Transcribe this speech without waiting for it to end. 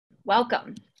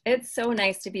Welcome. It's so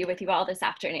nice to be with you all this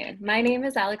afternoon. My name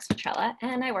is Alex Petrella,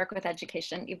 and I work with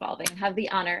Education Evolving and have the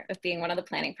honor of being one of the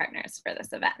planning partners for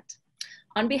this event.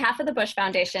 On behalf of the Bush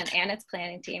Foundation and its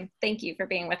planning team, thank you for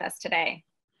being with us today.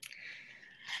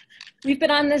 We've been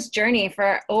on this journey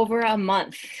for over a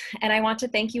month, and I want to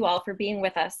thank you all for being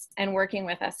with us and working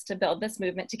with us to build this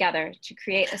movement together to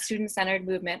create a student-centered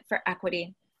movement for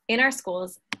equity in our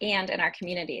schools and in our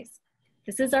communities.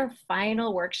 This is our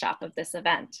final workshop of this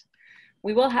event.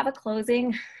 We will have a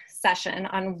closing session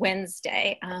on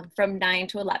Wednesday from 9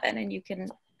 to 11, and you can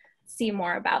see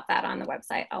more about that on the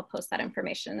website. I'll post that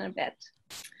information in a bit.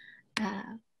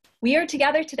 We are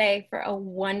together today for a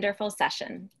wonderful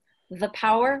session, The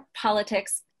Power,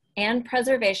 Politics, and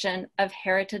Preservation of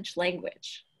Heritage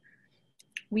Language.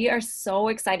 We are so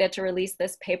excited to release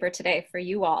this paper today for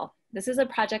you all. This is a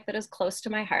project that is close to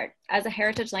my heart as a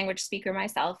heritage language speaker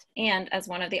myself and as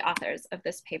one of the authors of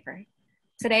this paper.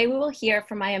 Today we will hear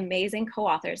from my amazing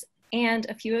co-authors and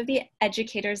a few of the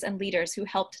educators and leaders who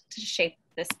helped to shape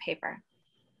this paper.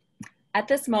 At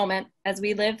this moment, as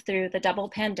we live through the double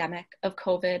pandemic of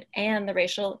COVID and the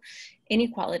racial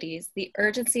inequalities, the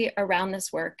urgency around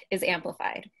this work is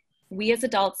amplified. We as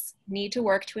adults need to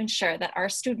work to ensure that our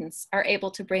students are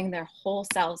able to bring their whole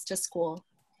selves to school.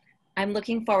 I'm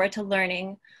looking forward to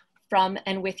learning from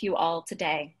and with you all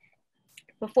today.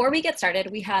 Before we get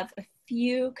started, we have a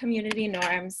few community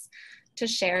norms to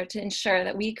share to ensure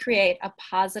that we create a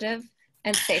positive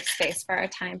and safe space for our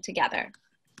time together.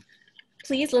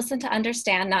 Please listen to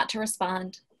understand, not to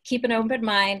respond. Keep an open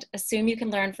mind, assume you can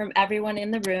learn from everyone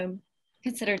in the room,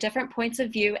 consider different points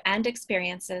of view and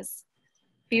experiences,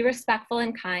 be respectful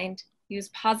and kind, use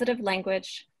positive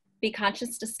language, be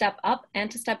conscious to step up and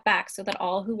to step back so that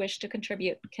all who wish to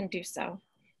contribute can do so.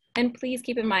 And please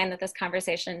keep in mind that this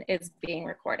conversation is being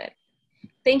recorded.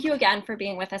 Thank you again for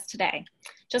being with us today.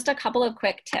 Just a couple of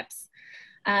quick tips.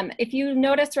 If you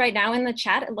notice right now in the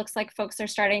chat, it looks like folks are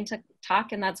starting to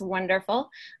talk, and that's wonderful.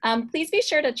 Please be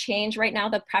sure to change. Right now,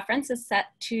 the preference is set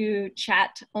to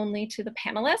chat only to the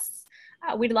panelists.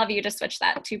 We'd love you to switch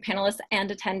that to panelists and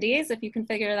attendees if you can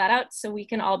figure that out so we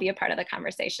can all be a part of the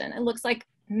conversation. It looks like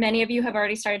many of you have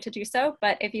already started to do so,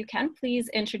 but if you can, please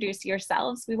introduce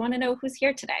yourselves. We want to know who's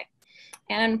here today.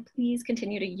 And please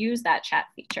continue to use that chat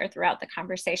feature throughout the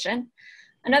conversation.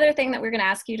 Another thing that we're going to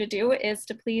ask you to do is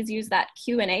to please use that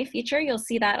Q&A feature. You'll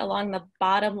see that along the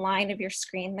bottom line of your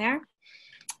screen there.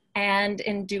 And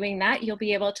in doing that, you'll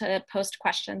be able to post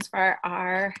questions for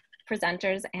our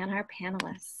presenters and our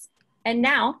panelists. And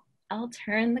now I'll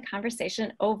turn the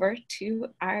conversation over to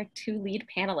our two lead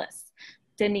panelists,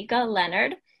 Danyika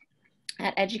Leonard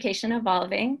at Education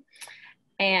Evolving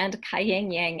and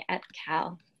Kaiying Yang at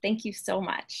Cal. Thank you so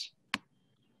much.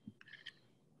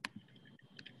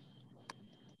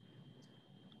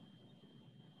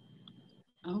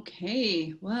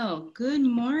 Okay, well, good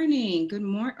morning,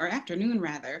 or afternoon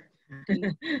rather.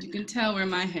 You can tell where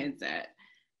my head's at.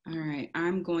 All right,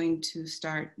 I'm going to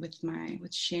start with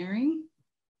sharing.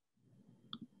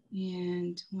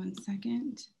 And 1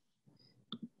 second.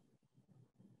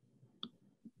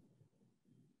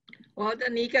 While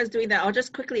Danyika is doing that, I'll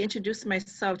just quickly introduce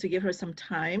myself to give her some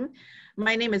time.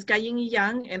 My name is Kaiying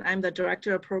Yang, and I'm the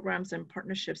Director of Programs and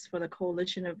Partnerships for the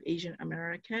Coalition of Asian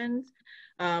Americans.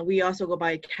 We also go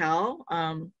by CAL.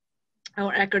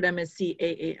 Our acronym is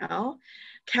CAAL.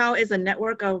 CAL is a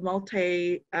network of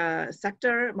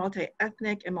multi-sector,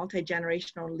 multi-ethnic, and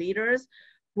multi-generational leaders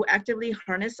who actively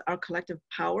harness our collective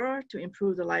power to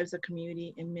improve the lives of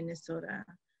community in Minnesota.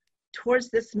 Towards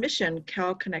this mission,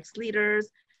 CAL connects leaders,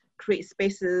 creates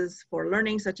spaces for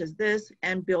learning such as this,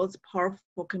 and builds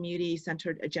powerful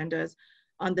community-centered agendas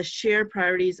on the shared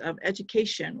priorities of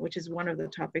education, which is one of the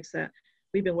topics that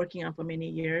we've been working on for many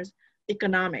years,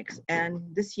 economics, and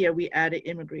this year we added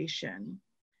immigration.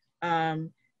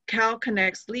 CAL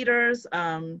connects leaders.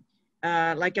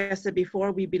 Like I said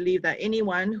before, we believe that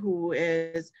anyone who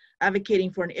is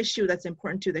advocating for an issue that's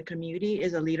important to the community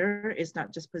is a leader. It's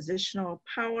not just positional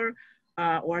power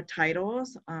or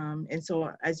titles. And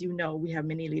so, as you know, we have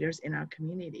many leaders in our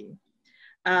community.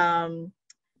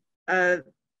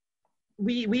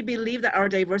 We believe that our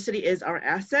diversity is our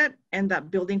asset, and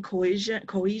that building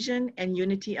cohesion and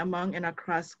unity among and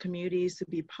across communities to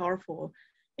be powerful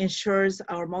ensures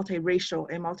our multiracial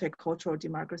and multicultural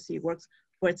democracy works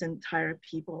for its entire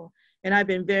people. And I've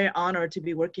been very honored to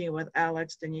be working with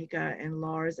Alex, Danyika, and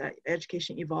Lars at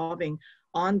Education Evolving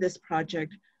on this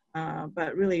project,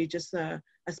 but really just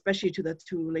especially to the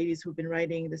two ladies who've been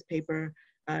writing this paper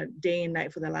day and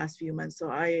night for the last few months.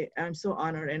 So I am so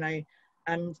honored, and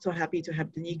I'm so happy to have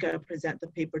Danyika present the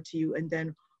paper to you, and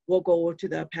then we'll go over to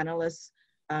the panelists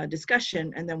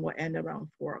discussion, and then we'll end around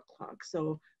 4 o'clock.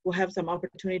 So we'll have some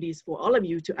opportunities for all of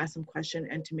you to ask some questions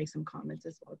and to make some comments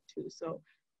as well too. So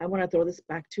I want to throw this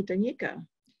back to Danyika.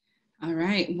 All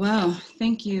right, well,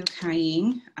 thank you,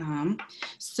 Kaying.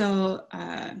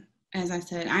 As I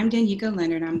said, I'm Danyika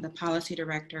Leonard. I'm the Policy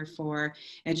Director for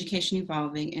Education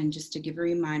Evolving. And just to give a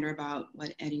reminder about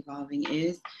what Ed Evolving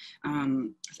is,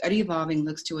 Ed Evolving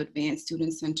looks to advance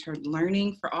student-centered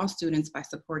learning for all students by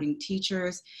supporting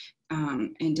teachers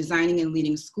and designing and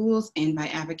leading schools, and by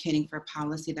advocating for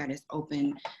policy that is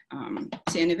open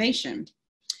to innovation.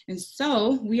 And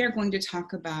so we are going to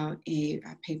talk about a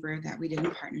paper that we did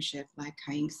in partnership, like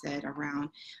Kaying said, around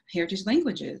heritage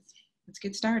languages. Let's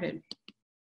get started.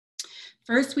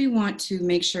 First, we want to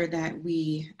make sure that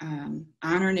we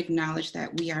honor and acknowledge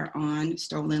that we are on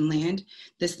stolen land.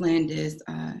 This land is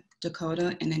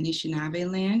Dakota and Anishinaabe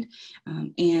land,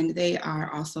 and they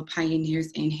are also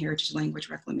pioneers in heritage language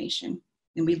reclamation.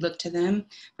 And we look to them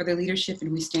for their leadership,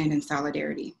 and we stand in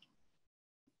solidarity.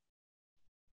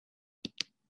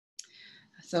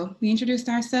 So we introduced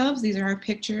ourselves. These are our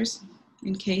pictures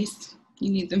in case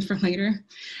you need them for later.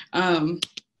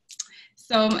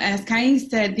 So as Kaying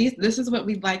said, this is what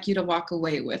we'd like you to walk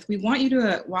away with. We want you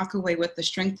to walk away with the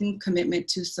strengthened commitment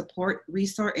to support,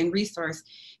 resource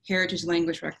heritage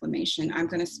language reclamation. I'm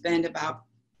going to spend about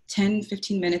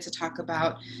 10-15 minutes to talk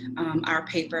about our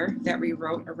paper that we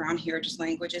wrote around heritage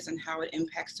languages and how it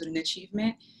impacts student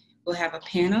achievement. We'll have a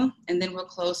panel, and then we'll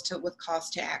close with calls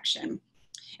to action.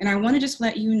 And I want to just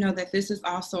let you know that this is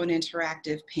also an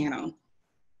interactive panel,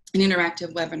 an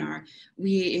interactive webinar.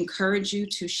 We encourage you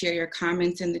to share your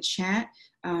comments in the chat.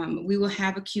 We will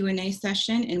have a Q&A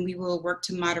session, and we will work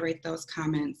to moderate those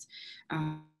comments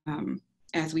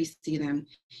as we see them.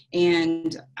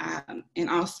 And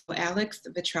also Alex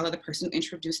Vitrella, the person who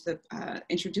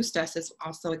introduced us, is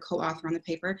also a co-author on the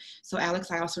paper. So Alex,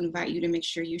 I also invite you to make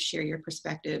sure you share your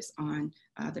perspectives on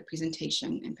the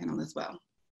presentation and panel as well.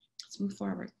 Let's move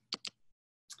forward.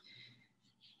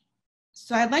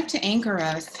 So I'd like to anchor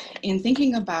us in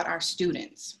thinking about our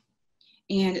students.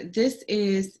 And this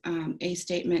is a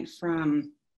statement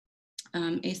from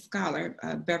a scholar,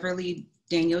 Beverly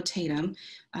Daniel Tatum,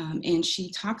 and she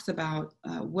talks about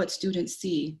what students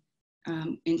see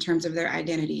in terms of their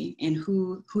identity and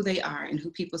who they are and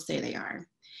who people say they are.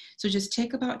 So just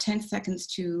take about 10 seconds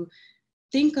to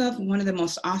think of one of the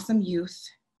most awesome youth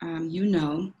you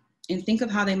know, and think of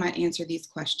how they might answer these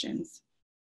questions.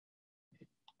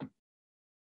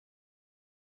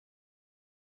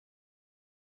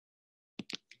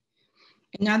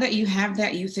 And now that you have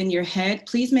that youth in your head,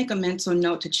 please make a mental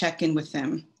note to check in with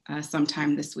them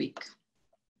sometime this week.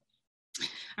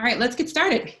 All right, let's get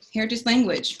started. Heritage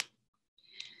language.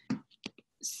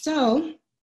 So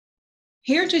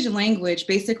heritage language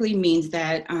basically means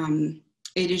that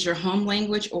it is your home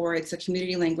language, or it's a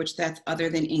community language that's other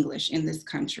than English in this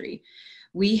country.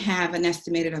 We have an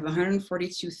estimated of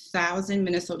 142,000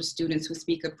 Minnesota students who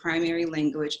speak a primary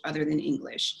language other than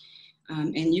English.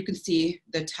 And you can see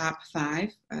the top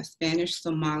 5, Spanish,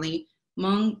 Somali,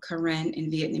 Hmong, Karen, and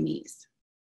Vietnamese.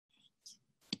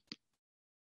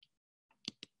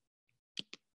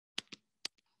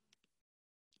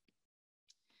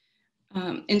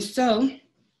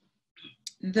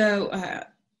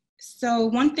 So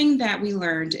one thing that we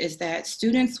learned is that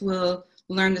students will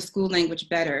learn the school language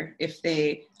better if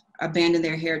they abandon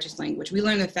their heritage language. We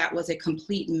learned that that was a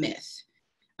complete myth.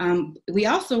 We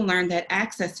also learned that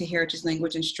access to heritage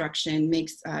language instruction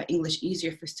makes English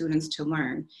easier for students to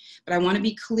learn. But I want to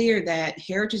be clear that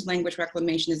heritage language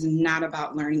reclamation is not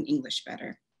about learning English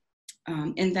better.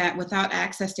 And that without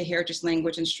access to heritage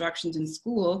language instructions in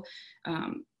school,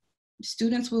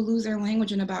 students will lose their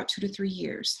language in about 2 to 3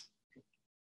 years.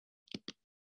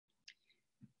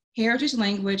 Heritage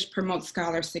language promotes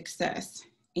scholar success.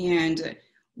 And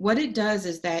what it does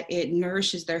is that it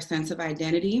nourishes their sense of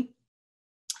identity.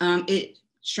 It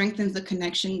strengthens the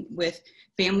connection with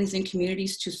families and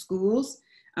communities to schools.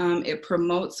 It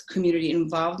promotes community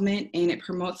involvement, and it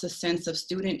promotes a sense of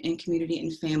student and community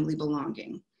and family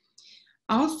belonging.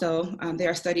 Also, there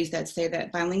are studies that say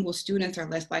that bilingual students are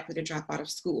less likely to drop out of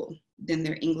school than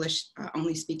their English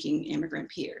only speaking immigrant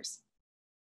peers.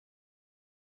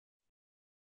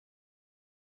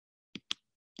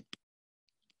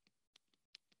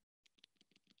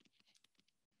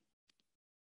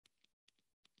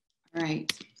 All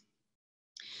right.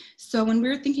 So when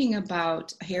we're thinking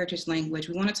about heritage language,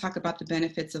 we want to talk about the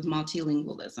benefits of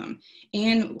multilingualism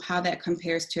and how that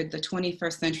compares to the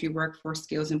 21st century workforce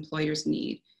skills employers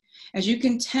need. As you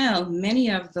can tell, many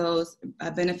of those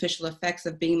beneficial effects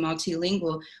of being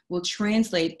multilingual will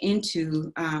translate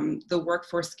into the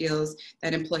workforce skills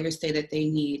that employers say that they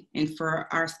need, and for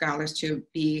our scholars to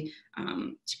be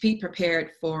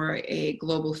prepared for a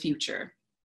global future.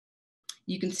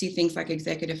 You can see things like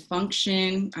executive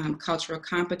function, cultural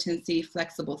competency,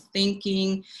 flexible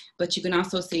thinking, but you can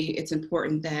also see it's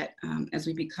important that as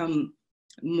we become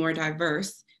more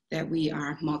diverse, that we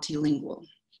are multilingual.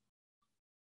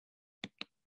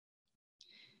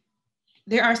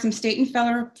 There are some state and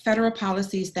federal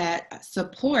policies that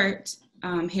support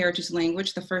heritage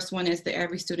language. The first one is the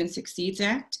Every Student Succeeds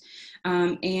Act,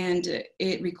 and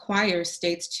it requires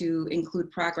states to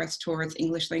include progress towards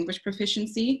English language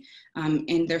proficiency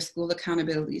in their school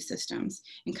accountability systems.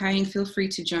 And Kaying, feel free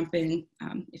to jump in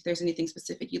if there's anything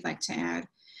specific you'd like to add.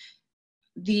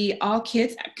 The All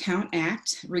Kids Count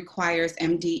Act requires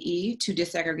MDE to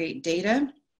disaggregate data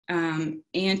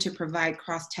and to provide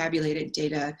cross-tabulated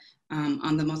data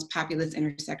on the most populous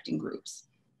intersecting groups.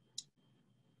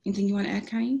 Anything you want to add,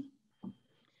 Kaying?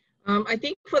 I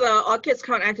think for the All Kids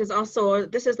Count Act is also,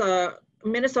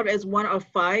 Minnesota is one of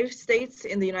 5 states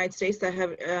in the United States that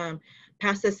have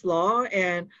passed this law.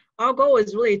 And our goal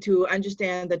is really to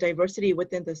understand the diversity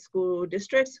within the school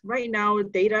districts. Right now,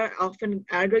 data often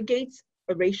aggregates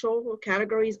racial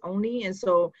categories only. And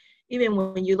so even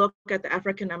when you look at the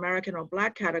African American or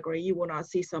Black category, you will not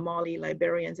see Somali,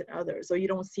 Liberians, and others. So you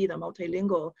don't see the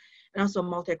multilingual and also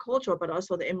multicultural, but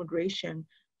also the immigration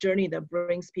journey that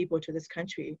brings people to this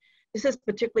country. This is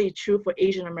particularly true for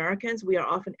Asian Americans. We are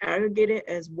often aggregated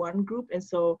as one group, and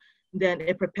so then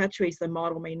it perpetuates the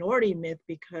model minority myth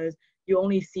because you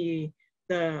only see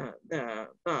the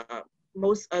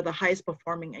highest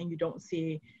performing, and you don't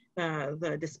see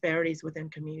the disparities within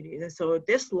communities. And so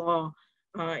this law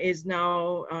is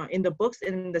now in the books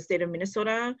in the state of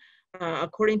Minnesota.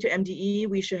 According to MDE,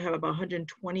 we should have about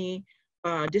 120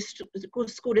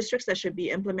 school districts that should be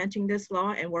implementing this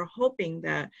law, and we're hoping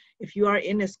that if you are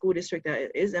in a school district that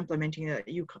is implementing it,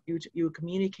 you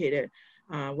communicate it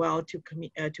well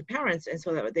to parents, and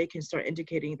so that they can start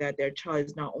indicating that their child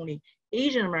is not only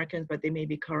Asian Americans, but they may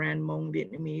be Korean, Hmong,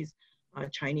 Vietnamese,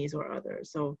 Chinese, or others.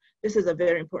 So this is a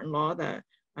very important law that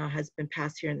has been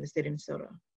passed here in the state of Minnesota.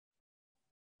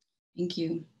 Thank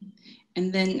you.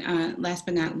 And then last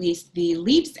but not least, the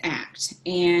LEAPS Act.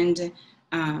 And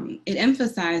it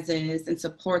emphasizes and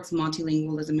supports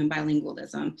multilingualism and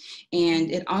bilingualism.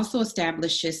 And it also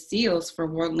establishes seals for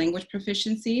world language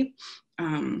proficiency.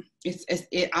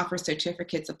 It offers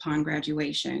certificates upon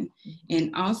graduation.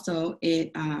 And also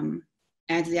it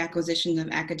adds the acquisition of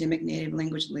academic native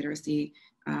language literacy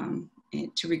and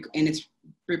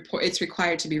it's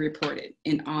required to be reported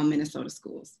in all Minnesota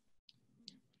schools.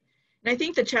 And I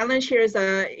think the challenge here is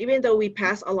that even though we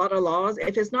pass a lot of laws,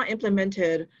 if it's not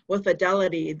implemented with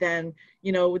fidelity, then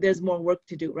there's more work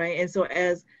to do, right? And so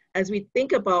as we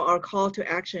think about our call to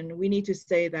action, we need to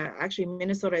say that actually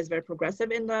Minnesota is very progressive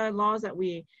in the laws that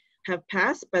we have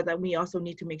passed, but that we also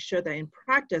need to make sure that in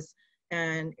practice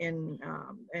and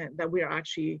that we are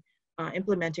actually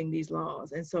implementing these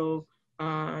laws. And so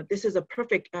this is a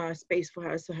perfect space for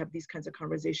us to have these kinds of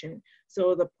conversations.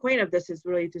 So the point of this is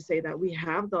really to say that we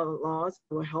have the laws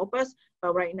that will help us,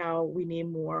 but right now we need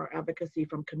more advocacy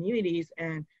from communities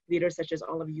and leaders such as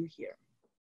all of you here.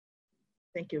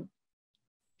 Thank you.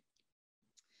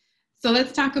 So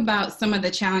let's talk about some of the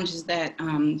challenges that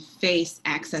face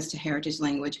access to heritage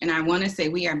language. And I want to say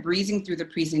we are breezing through the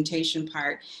presentation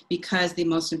part because the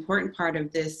most important part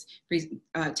of this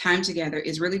time together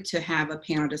is really to have a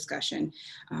panel discussion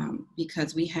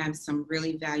because we have some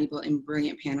really valuable and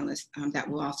brilliant panelists that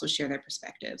will also share their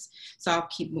perspectives. So I'll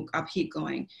keep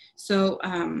going. So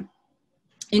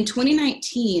in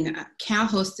 2019, Cal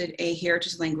hosted a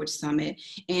Heritage Language Summit,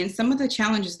 and some of the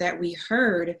challenges that we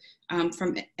heard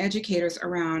from educators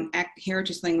around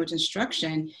heritage language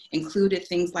instruction included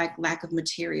things like lack of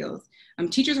materials.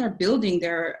 Teachers are building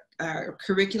their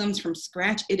curriculums from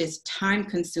scratch. It is time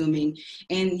consuming,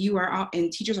 and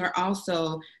teachers are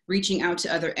also reaching out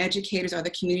to other educators,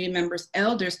 other community members,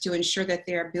 elders to ensure that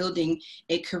they are building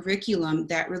a curriculum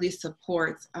that really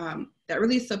supports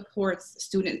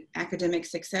student academic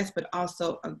success, but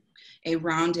also a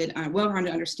well-rounded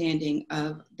understanding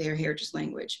of their heritage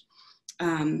language.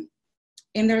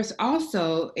 And there's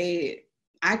also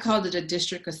I called it a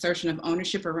district assertion of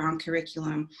ownership around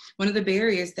curriculum. One of the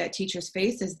barriers that teachers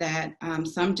face is that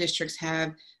some districts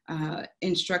have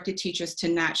instructed teachers to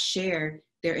not share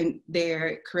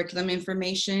their curriculum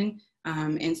information.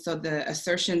 And so the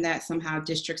assertion that somehow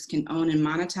districts can own and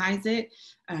monetize it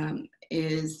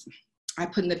is, I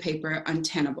put in the paper,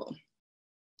 untenable.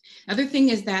 Other thing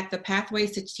is that the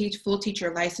pathways to teach full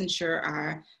teacher licensure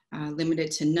are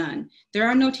limited to none. There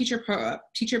are no teacher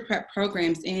prep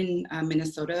programs in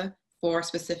Minnesota for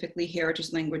specifically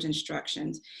heritage language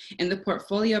instructions. And the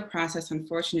portfolio process,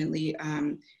 unfortunately,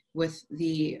 with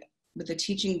the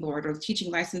teaching board or the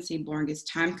teaching licensing board is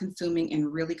time consuming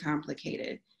and really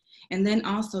complicated. And then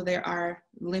also there are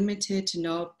limited to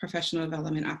no professional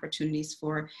development opportunities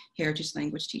for heritage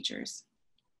language teachers.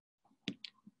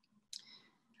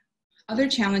 Other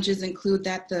challenges include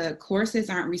that the courses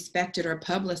aren't respected or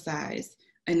publicized,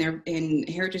 and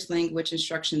heritage language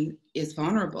instruction is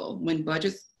vulnerable.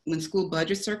 When school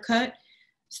budgets are cut,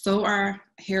 so are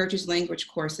heritage language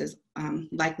courses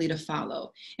likely to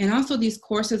follow. And also these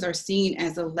courses are seen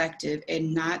as elective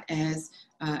and not as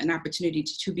an opportunity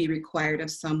to be required of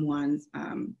someone's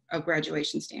of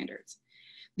graduation standards.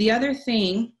 The other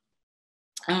thing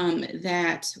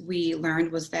that we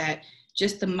learned was that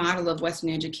just the model of Western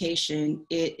education,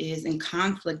 it is in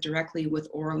conflict directly with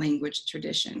oral language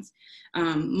traditions.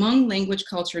 Hmong language,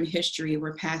 culture, and history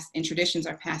and traditions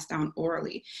are passed down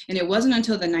orally. And it wasn't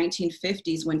until the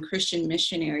 1950s when Christian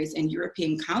missionaries and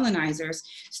European colonizers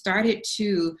started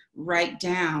to write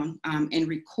down and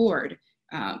record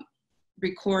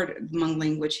Hmong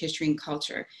language, history, and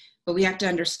culture. But we have to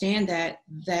understand that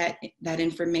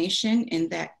information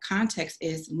and that context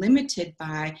is limited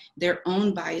by their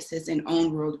own biases and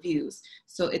own worldviews.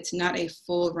 So it's not a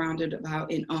full rounded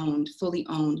about and fully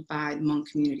owned by the Hmong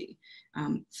community,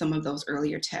 some of those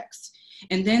earlier texts.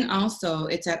 And then also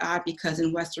it's at odds because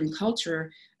in Western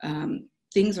culture,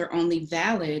 things are only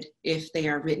valid if they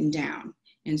are written down.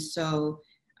 And so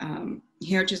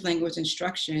heritage language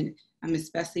instruction,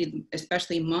 especially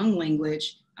Hmong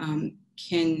language,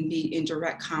 can be in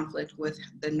direct conflict with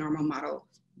the normal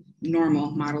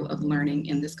model of learning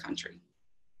in this country.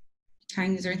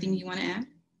 Kind, is there anything you want to add?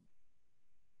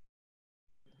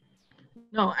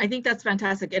 No, I think that's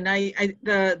fantastic. And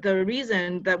the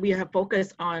reason that we have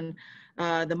focused on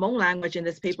the Hmong language in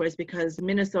this paper is because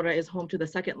Minnesota is home to the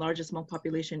second largest Hmong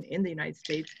population in the United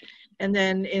States. And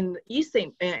then in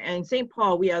St.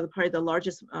 Paul, we are probably the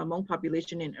largest Hmong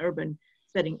population in urban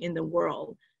setting in the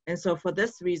world. And so for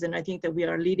this reason, I think that we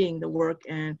are leading the work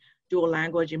in dual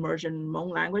language immersion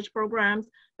Hmong language programs,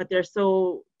 but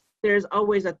there's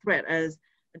always a threat, as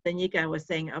Danyika was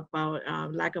saying, about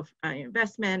lack of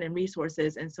investment and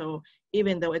resources. And so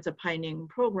even though it's a pioneering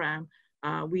program,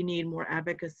 we need more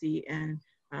advocacy and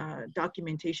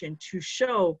documentation to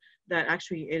show that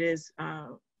actually it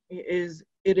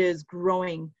is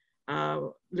growing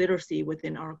literacy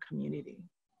within our community.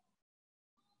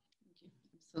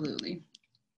 Absolutely.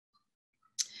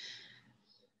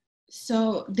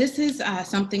 So this is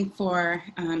something for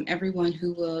everyone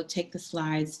who will take the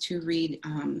slides to read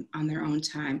on their own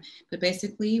time. But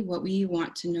basically what we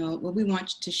want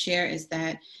to share is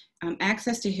that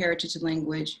access to heritage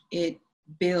language, it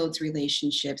builds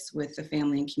relationships with the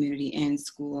family and community and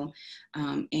school,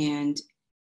 and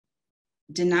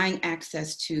denying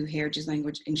access to heritage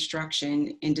language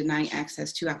instruction and denying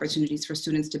access to opportunities for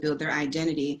students to build their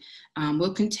identity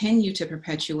will continue to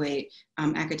perpetuate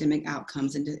academic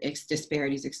outcomes and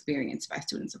disparities experienced by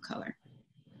students of color.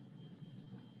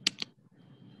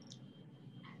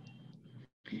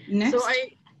 Next. So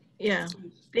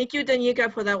thank you,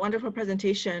 Danyika, for that wonderful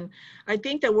presentation. I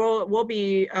think that we'll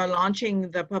be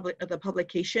launching the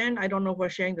publication. I don't know if we're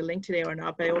sharing the link today or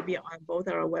not, but it will be on both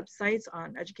our websites,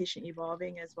 on Education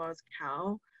Evolving as well as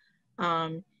CAL.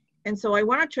 And so I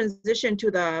want to transition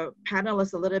to the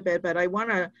panelists a little bit, but I want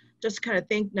to just kind of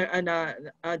thank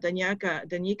Danyika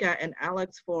and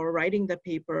Alex for writing the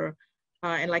paper.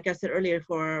 And like I said earlier,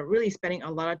 for really spending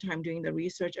a lot of time doing the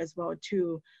research as well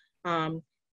too.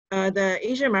 The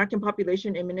Asian American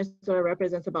population in Minnesota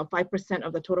represents about 5%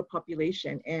 of the total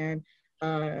population, and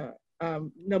the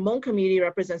Hmong community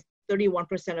represents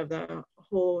 31% of the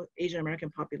whole Asian American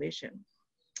population.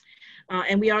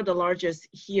 And we are the largest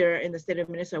here in the state of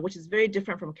Minnesota, which is very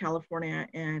different from California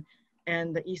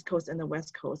and the East Coast and the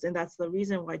West Coast. And that's the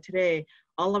reason why today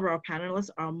all of our panelists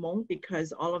are Hmong,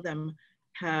 because all of them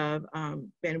have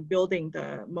been building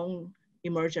the Hmong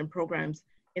immersion programs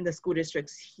in the school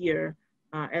districts here.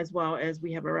 As well as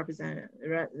we have a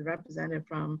representative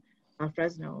from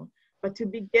Fresno. But to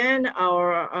begin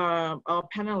our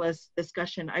panelist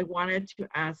discussion, I wanted to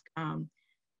ask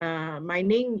my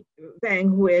Neng Vang,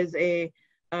 who is if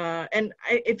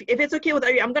it's okay with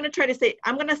you, I'm going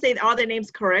to say all their names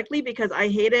correctly, because I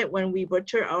hate it when we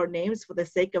butcher our names for the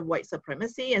sake of white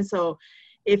supremacy. And so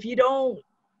if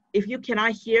you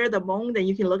cannot hear the Hmong, then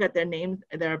you can look at their names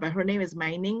there. But her name is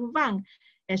Neng Vang.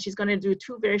 And she's going to do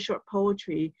two very short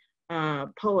poetry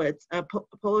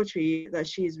poetry that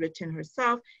she's written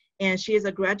herself. And she is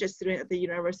a graduate student at the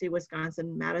University of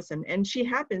Wisconsin-Madison. And she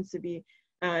happens to be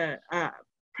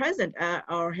present at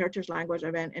our Heritage Language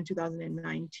event in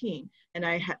 2019. And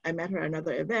I met her at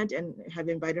another event and have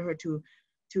invited her to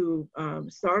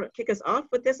kick us off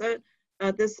with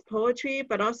this poetry,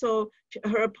 but also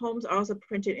her poems are also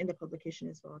printed in the publication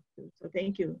as well too. So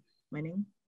thank you, Neng.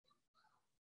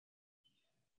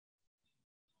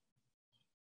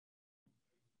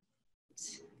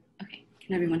 Okay,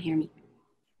 can everyone hear me?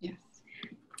 Yes.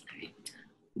 All right.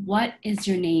 What is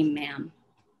your name, ma'am?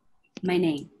 My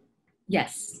name.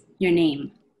 Yes, your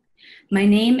name. My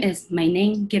name is my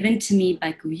name given to me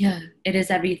by Guya. It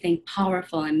is everything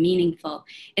powerful and meaningful,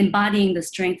 embodying the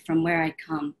strength from where I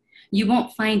come. You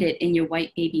won't find it in your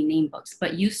white baby name books,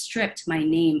 but you stripped my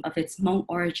name of its Hmong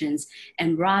origins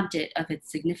and robbed it of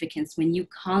its significance when you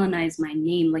colonized my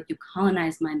name like you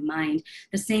colonized my mind,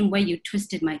 the same way you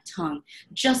twisted my tongue,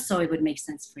 just so it would make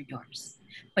sense for yours.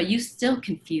 But you still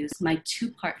confused my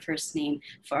two-part first name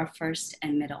for a first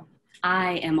and middle.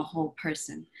 I am a whole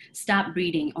person. Stop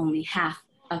reading only half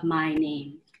of my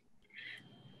name.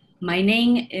 My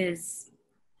name is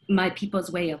my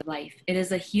people's way of life. It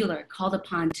is a healer called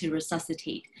upon to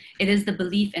resuscitate. It is the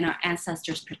belief in our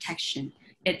ancestors' protection.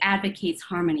 It advocates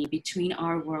harmony between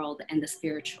our world and the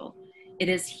spiritual. It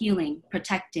is healing,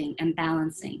 protecting, and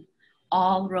balancing,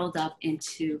 all rolled up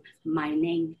into my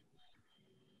name.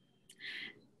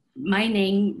 My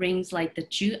name rings like the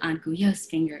Ju on Guya's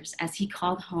fingers as he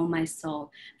called home my soul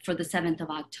for the 7th of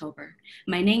October.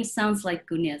 My name sounds like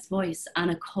Gunya's voice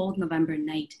on a cold November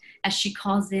night as she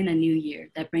calls in a new year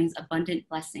that brings abundant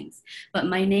blessings. But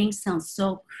my name sounds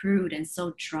so crude and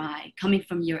so dry, coming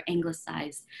from your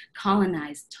anglicized,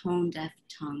 colonized, tone-deaf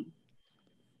tongue.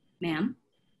 Ma'am,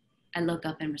 I look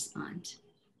up and respond.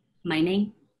 My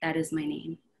name, that is my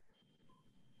name.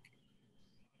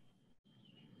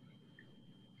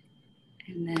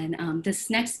 And then this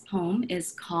next poem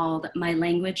is called My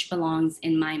Language Belongs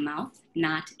in My Mouth,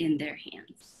 Not in Their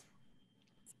Hands.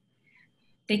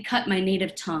 They cut my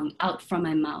native tongue out from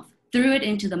my mouth, threw it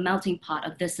into the melting pot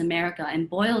of this America and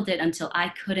boiled it until I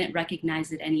couldn't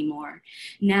recognize it anymore.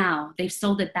 Now they've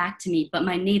sold it back to me, but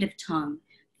my native tongue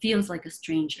feels like a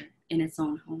stranger in its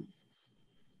own home.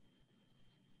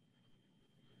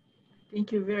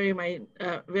 Thank you very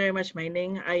much,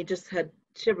 Neng. I just had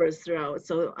shivers throughout,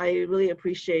 so I really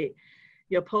appreciate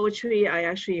your poetry. I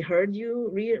actually heard you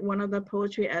read one of the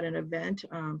poetry at an event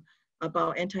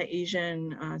about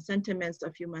anti-Asian sentiments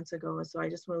a few months ago, so I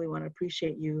just really want to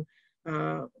appreciate you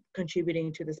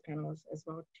contributing to this panel as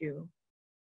well too.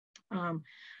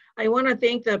 I want to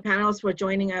thank the panelists for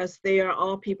joining us. They are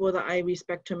all people that I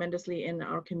respect tremendously in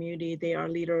our community. They are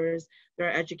leaders,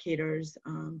 they're educators,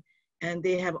 and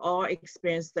they have all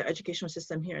experienced the educational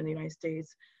system here in the United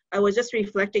States. I was just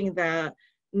reflecting that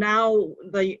now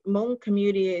the Hmong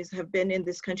communities have been in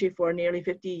this country for nearly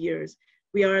 50 years.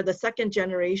 We are the second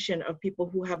generation of people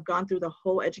who have gone through the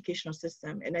whole educational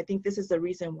system. And I think this is the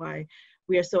reason why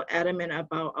we are so adamant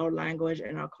about our language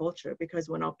and our culture, because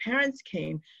when our parents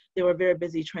came, they were very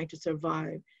busy trying to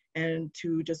survive and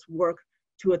to just work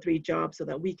 2 or 3 jobs so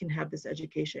that we can have this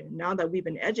education. Now that we've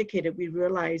been educated, we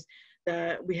realize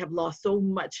that we have lost so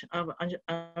much,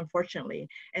 unfortunately.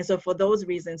 And so for those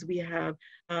reasons, we have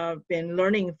been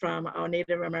learning from our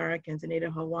Native Americans and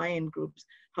Native Hawaiian groups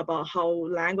about how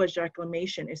language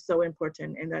reclamation is so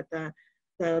important, and that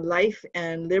the life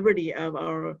and liberty of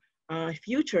our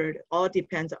future all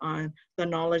depends on the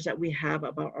knowledge that we have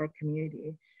about our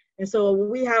community. And so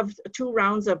we have 2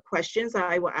 rounds of questions that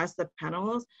I will ask the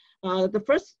panels. The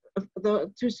first,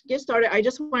 to get started, I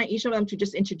just want each of them to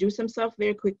just introduce themselves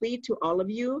very quickly to all of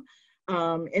you.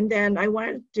 And then I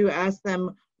wanted to ask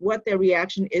them what their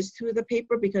reaction is to the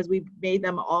paper, because we made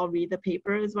them all read the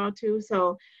paper as well too.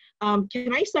 So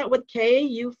can I start with Kay,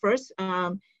 you first,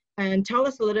 and tell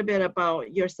us a little bit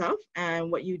about yourself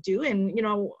and what you do, and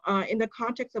in the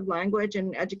context of language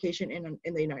and education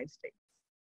in the United States.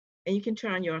 And you can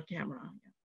turn on your camera.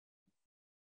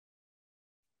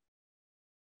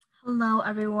 Hello,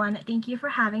 everyone. Thank you for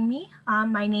having me.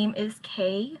 My name is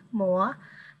Kay Moua.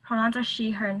 Pronouns are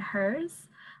she, her, and hers.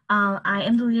 I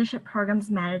am the Leadership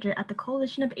Programs Manager at the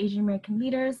Coalition of Asian American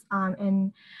Leaders,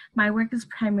 and my work is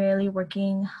primarily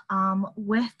working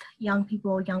with young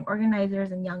people, young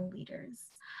organizers, and young leaders.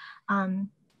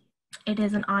 It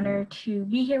is an honor to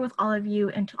be here with all of you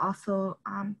and to also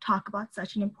talk about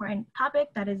such an important topic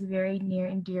that is very near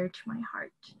and dear to my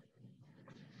heart.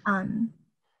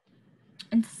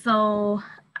 And so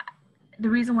the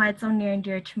reason why it's so near and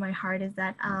dear to my heart is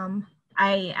that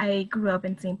I grew up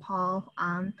in St. Paul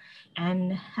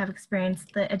and have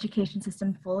experienced the education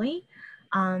system fully.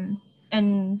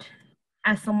 And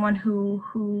as someone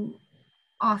who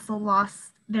also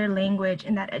lost their language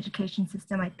in that education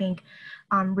system, I think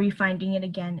refinding it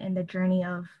again in the journey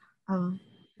of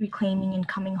reclaiming and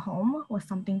coming home was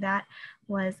something that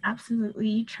was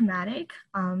absolutely traumatic.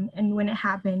 And when it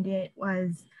happened, it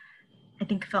was, I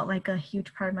think, felt like a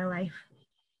huge part of my life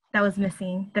that was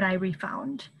missing that I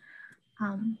refound.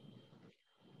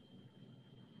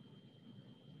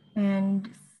 And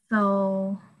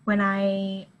so when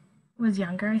I was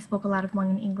younger, I spoke a lot of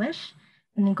Hmong and English,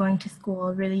 and then going to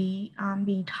school, really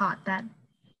being taught that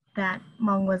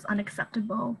Hmong was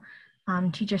unacceptable.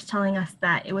 Teachers telling us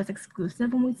that it was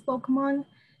exclusive when we spoke Hmong.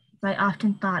 So I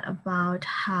often thought about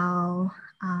how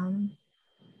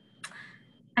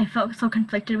I felt so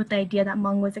conflicted with the idea that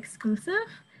Hmong was exclusive,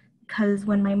 because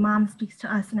when my mom speaks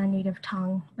to us in our native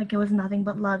tongue, like it was nothing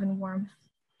but love and warmth.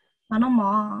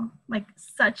 Manoma, like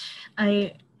such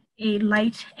a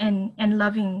light and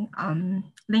loving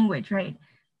language, right?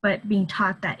 But being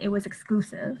taught that it was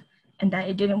exclusive and that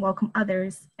it didn't welcome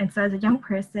others. And so as a young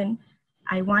person,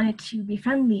 I wanted to be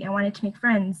friendly, I wanted to make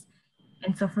friends.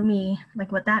 And so for me,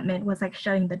 like what that meant was like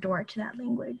shutting the door to that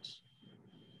language.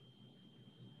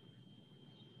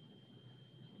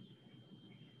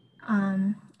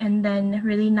 And then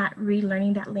really not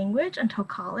relearning that language until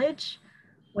college,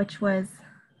 which was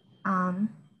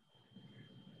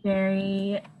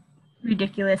very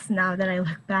ridiculous now that I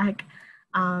look back.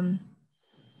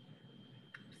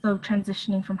 So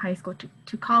transitioning from high school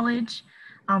to college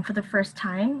for the first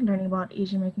time, learning about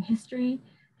Asian American history,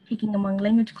 taking a Hmong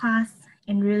language class,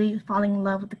 and really falling in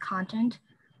love with the content,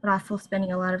 but also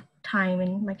spending a lot of time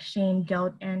in like shame,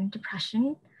 guilt, and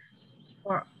depression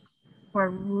for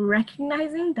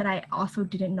recognizing that I also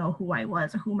didn't know who I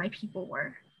was or who my people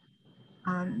were.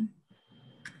 And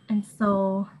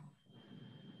so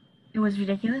it was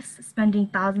ridiculous spending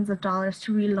thousands of dollars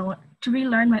to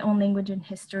relearn my own language and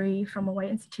history from a white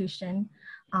institution,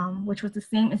 which was the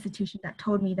same institution that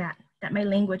told me that my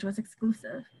language was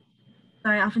exclusive. So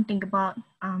I often think about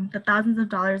the thousands of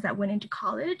dollars that went into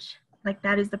college, like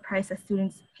that is the price that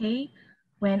students pay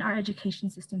when our education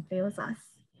system fails us.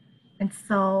 And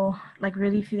so like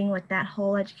really feeling like that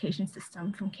whole education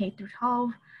system from K through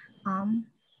 12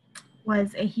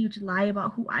 was a huge lie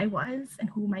about who I was and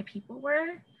who my people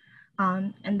were.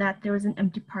 And that there was an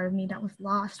empty part of me that was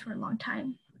lost for a long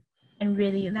time. And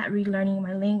really that relearning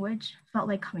my language felt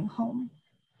like coming home.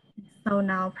 So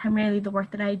now primarily the work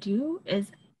that I do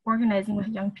is organizing with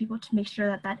young people to make sure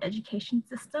that that education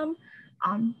system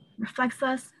reflects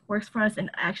us, works for us,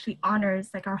 and actually honors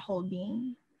like our whole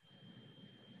being.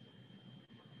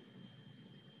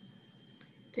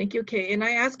 Thank you, Kay. And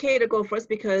I asked Kay to go first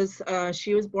because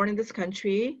she was born in this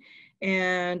country,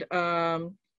 and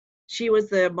she was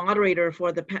the moderator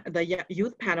for the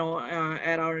youth panel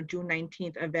at our June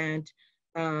 19th event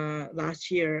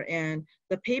last year. And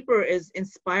the paper is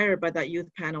inspired by that youth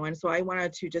panel. And so I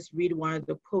wanted to just read one of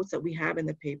the quotes that we have in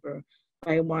the paper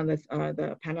by one of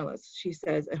the panelists. She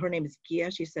says, her name is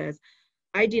Gia, she says,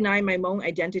 "I denied my Hmong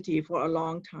identity for a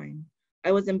long time.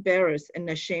 I was embarrassed and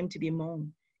ashamed to be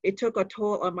Hmong. It took a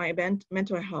toll on my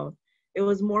mental health. It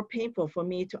was more painful for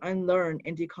me to unlearn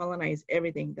and decolonize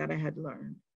everything that I had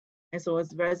learned." And so it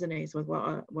resonates with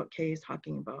what Kay is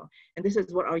talking about. And this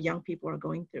is what our young people are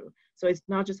going through. So it's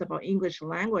not just about English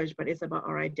language, but it's about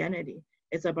our identity.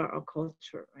 It's about our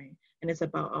culture, right? And it's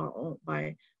about our own,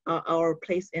 our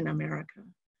place in America.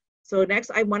 So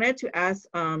next, I wanted to ask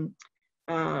Vang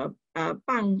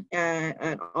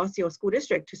at Osseo School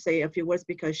District to say a few words,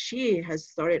 because she has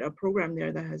started a program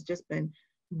there that has just been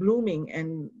blooming,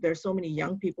 and there's so many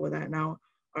young people that now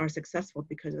are successful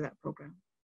because of that program.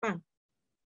 Vang.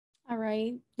 All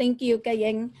right, thank you,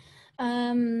 Kayeng. I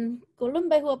am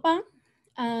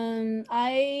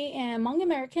Hmong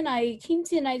American. I came to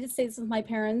the United States with my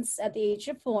parents at the age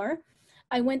of 4.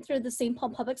 I went through the St.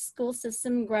 Paul public school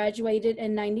system, graduated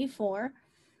in '94.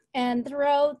 And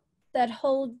throughout that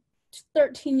whole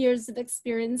 13 years of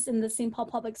experience in the St. Paul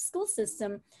public school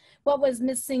system, what was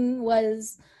missing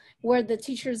were the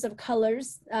teachers of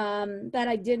colors that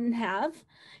I didn't have,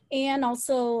 and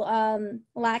also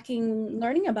lacking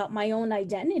learning about my own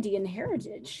identity and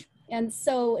heritage. And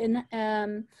so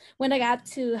when I got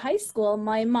to high school,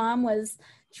 my mom was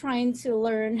trying to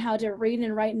learn how to read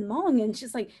and write in Hmong, and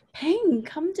she's like, "Peng,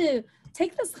 come to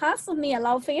take this class with me at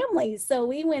Lao Family." So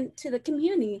we went to the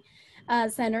community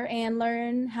center and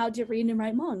learned how to read and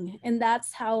write Hmong. And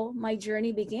that's how my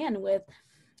journey began with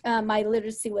my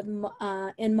literacy with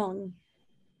in Hmong.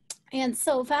 And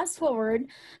so fast forward,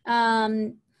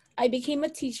 I became a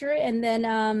teacher, and then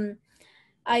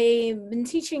I've been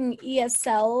teaching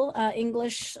ESL,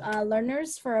 English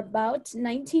learners, for about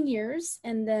 19 years.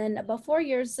 And then about 4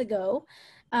 years ago,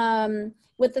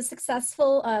 with the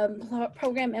successful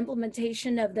program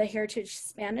implementation of the Heritage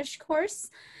Spanish course,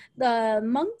 the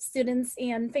Hmong students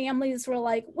and families were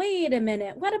like, wait a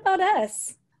minute, what about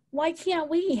us? Why can't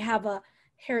we have a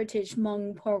Heritage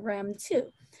Hmong program too?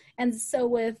 And so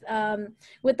with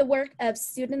the work of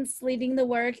students leading the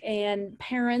work and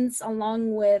parents,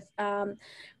 along with a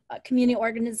community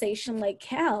organization like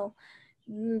CAL,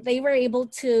 they were able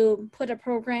to put a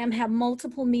program, have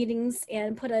multiple meetings,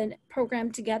 and put a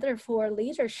program together for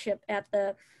leadership at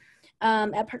the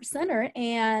at Park Center.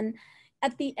 And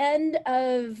at the end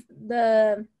of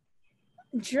the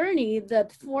journey, the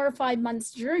 4 or 5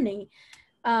 months journey,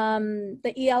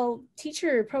 the EL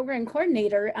teacher program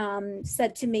coordinator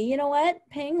said to me, you know what,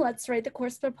 Ping, let's write the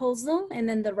course proposal, and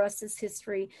then the rest is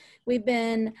history. We've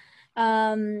been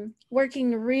working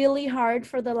really hard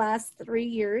for the last 3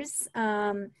 years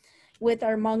with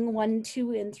our Hmong 1,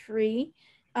 2, and 3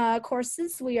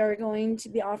 courses. We are going to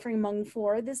be offering Hmong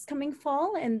 4 this coming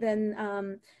fall, and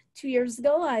then 2 years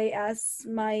ago, I asked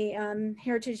my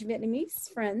Heritage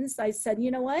Vietnamese friends, I said, you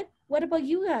know what about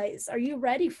you guys? Are you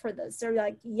ready for this? They're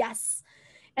like, yes.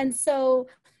 And so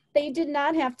they did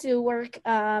not have to work,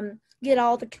 get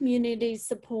all the community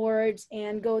support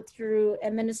and go through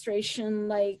administration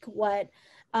like what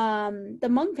the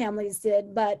Hmong families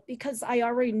did, but because I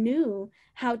already knew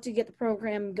how to get the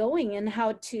program going and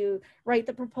how to write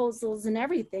the proposals and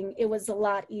everything, it was a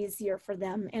lot easier for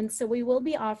them. And so we will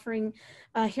be offering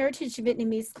a Heritage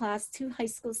Vietnamese class to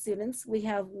high school students. We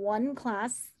have 1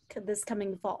 class this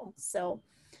coming fall, so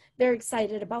they're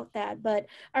excited about that. But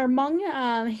our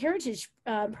Hmong Heritage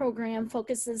program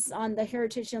focuses on the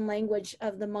heritage and language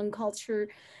of the Hmong culture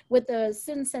with a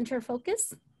student center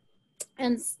focus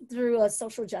and through a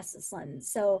social justice lens.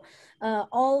 So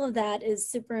all of that is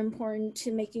super important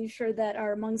to making sure that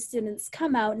our Hmong students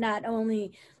come out not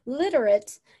only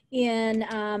literate in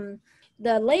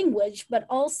the language, but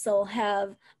also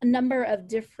have a number of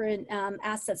different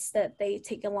assets that they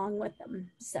take along with them.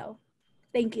 So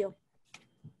thank you.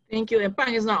 Thank you. And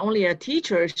Vang is not only a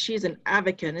teacher, she's an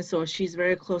advocate. And so she's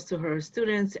very close to her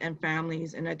students and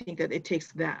families. And I think that it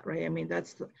takes that, right? I mean,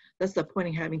 that's the point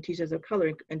of having teachers of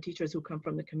color and teachers who come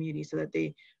from the community so that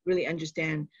they really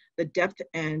understand the depth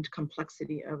and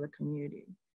complexity of the community.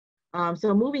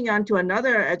 So moving on to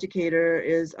another educator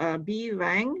is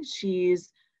Vang.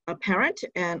 She's a parent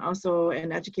and also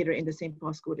an educator in the St.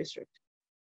 Paul School District.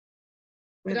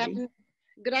 Good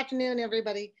afternoon,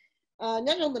 everybody. So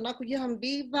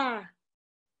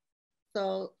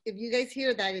if you guys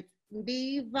hear that, it's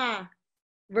Biva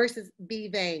versus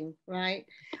Vang, right?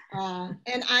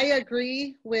 And I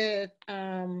agree with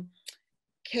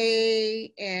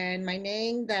Kay and my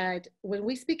Neng that when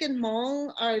we speak in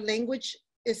Hmong, our language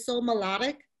is so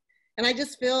melodic. And I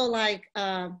just feel like,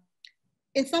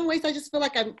 in some ways, I just feel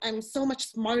like I'm so much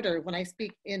smarter when I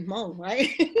speak in Hmong, right?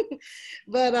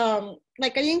 But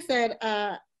like Aying said,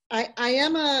 I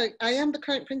am the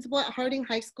current principal at Harding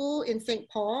High School in St.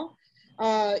 Paul.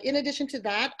 In addition to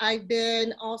that, I've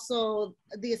been also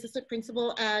the assistant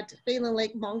principal at Phelan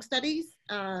Lake Hmong Studies,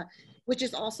 which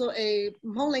is also a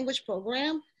Hmong language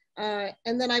program.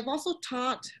 And then I've also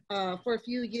taught for a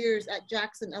few years at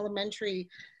Jackson Elementary,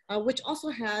 which also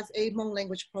has a Hmong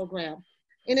language program.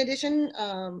 In addition,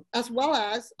 as well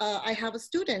as I have a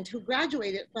student who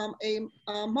graduated from a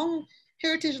Hmong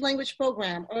Heritage Language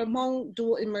Program or Hmong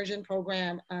Dual Immersion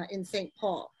Program in St.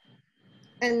 Paul.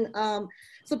 And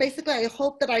so basically, I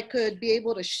hope that I could be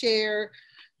able to share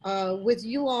with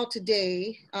you all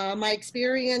today my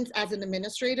experience as an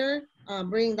administrator,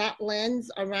 bringing that lens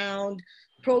around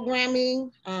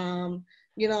programming,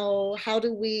 you know, how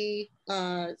do we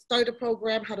start a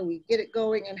program, how do we get it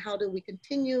going, and how do we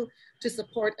continue to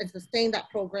support and sustain that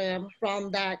program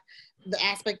from the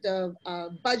aspect of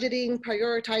budgeting,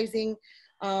 prioritizing,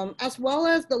 as well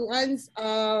as the lens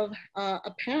of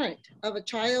a parent of a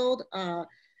child,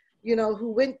 you know,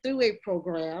 who went through a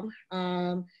program,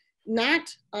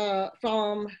 not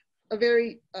from a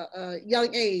very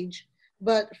young age,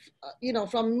 but you know,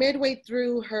 from midway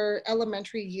through her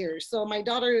elementary years. So my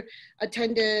daughter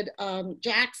attended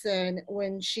Jackson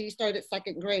when she started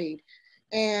 2nd grade,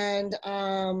 and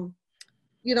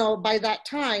you know, by that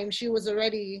time she was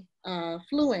already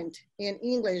fluent in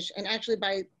English, and actually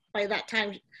by that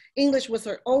time English was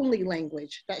her only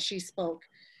language that she spoke,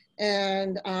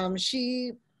 and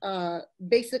she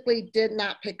basically did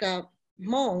not pick up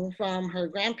Hmong from her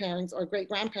grandparents or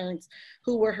great-grandparents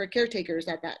who were her caretakers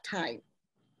at that time.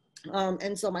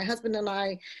 And so my husband and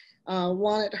I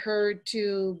wanted her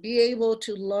to be able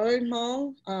to learn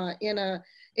Hmong in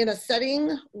a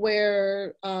setting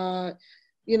where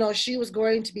she was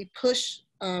going to be pushed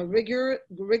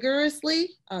rigorously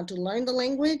to learn the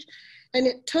language. And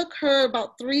it took her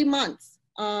about 3 months.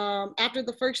 After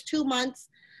the first 2 months,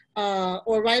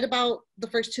 or right about the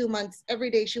first 2 months, every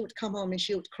day she would come home and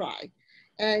she would cry.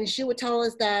 And she would tell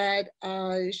us that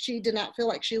she did not feel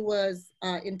like she was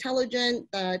intelligent,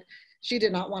 that she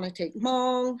did not want to take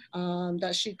Hmong,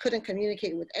 that she couldn't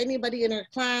communicate with anybody in her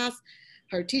class.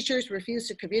 Her teachers refused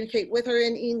to communicate with her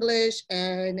in English,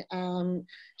 and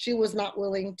she was not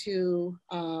willing to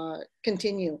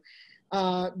continue.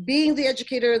 Being the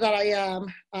educator that I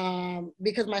am,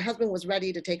 because my husband was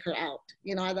ready to take her out.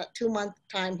 At that 2-month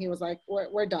time, he was like,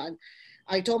 we're done.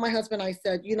 I told my husband, I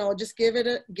said, just give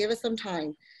it some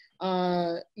time.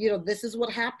 This is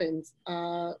what happens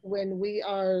when we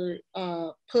are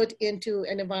put into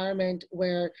an environment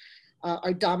where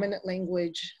our dominant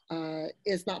language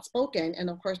is not spoken. And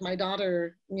of course, my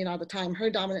daughter, at the time, her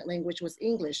dominant language was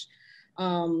English.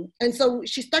 And so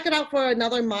she stuck it out for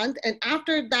another month. And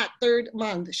after that 3rd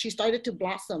month, she started to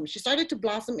blossom. She started to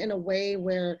blossom in a way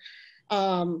where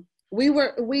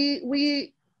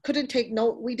we couldn't take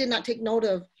note, we did not take note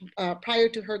of prior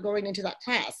to her going into that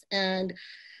class. And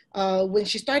when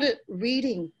she started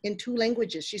reading in 2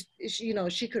 languages,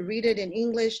 she could read it in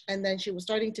English, and then she was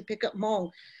starting to pick up Hmong,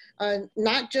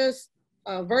 not just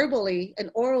verbally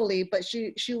and orally, but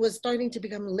she was starting to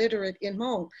become literate in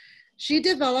Hmong. She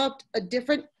developed a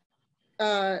different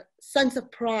sense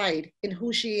of pride in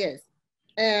who she is,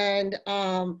 and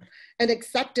an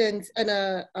acceptance, and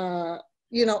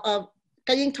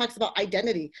Kaying talks about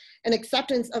identity, and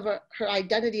acceptance of her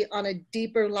identity on a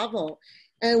deeper level.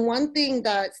 And one thing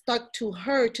that stuck to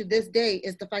her to this day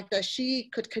is the fact that she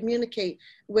could communicate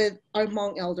with our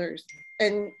Hmong elders.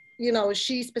 And,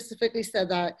 she specifically said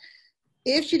that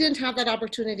if she didn't have that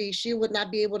opportunity, she would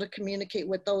not be able to communicate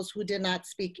with those who did not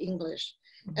speak English.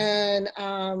 And,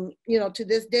 to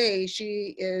this day,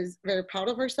 she is very proud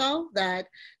of herself that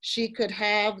she could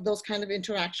have those kind of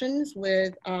interactions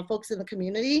with folks in the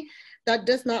community that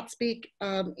does not speak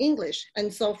English.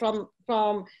 And so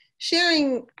from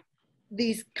sharing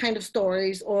these kind of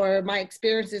stories, or my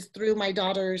experiences through my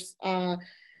daughter's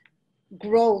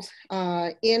growth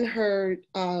in her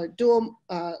dual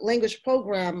language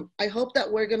program, I hope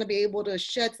that we're going to be able to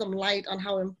shed some light on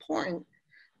how important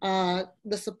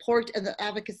the support and the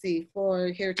advocacy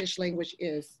for heritage language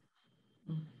is.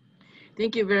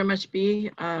 Thank you very much, Bea.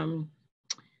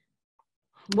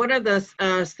 One of the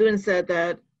students said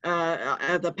that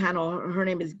at the panel, her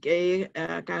name is Gay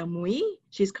Kamui.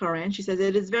 She's Korean. She says,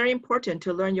 it is very important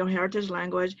to learn your heritage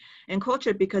language and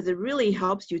culture because it really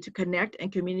helps you to connect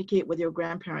and communicate with your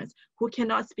grandparents who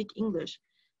cannot speak English.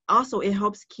 Also, it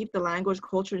helps keep the language,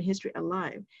 culture, and history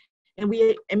alive. And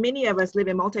many of us live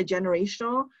in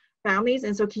multi-generational families.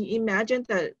 And so can you imagine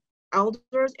that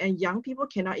elders and young people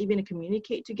cannot even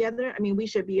communicate together? I mean, we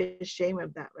should be ashamed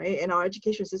of that, right? And our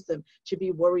education system should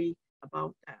be worried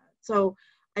about that. So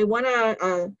I want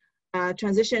to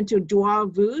transition to Doua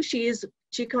Vu.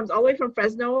 She comes all the way from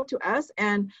Fresno to us,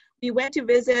 and we went to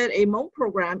visit a Hmong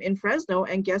program in Fresno,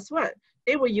 and guess what?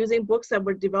 They were using books that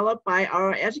were developed by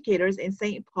our educators in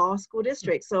St. Paul School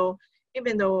District. So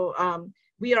even though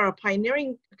we are a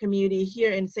pioneering community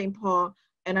here in St. Paul,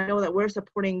 and I know that we're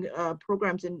supporting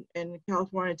programs in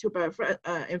California too, but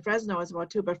in Fresno as well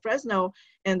too. But Fresno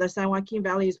and the San Joaquin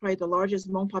Valley is probably the largest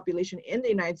Hmong population in the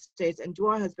United States, and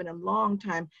Doua has been a long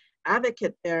time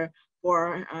advocate there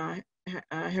for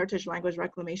heritage language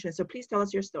reclamation. So please tell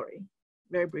us your story,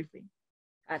 very briefly.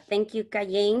 Thank you,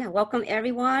 Kaying. Welcome,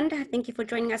 everyone. Thank you for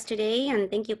joining us today. And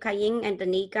thank you, Kaying and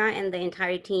Danyika and the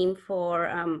entire team for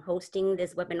hosting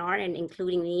this webinar and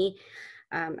including me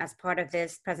as part of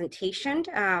this presentation.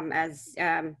 As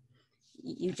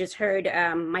you just heard,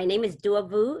 my name is Doua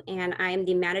Vu, and I am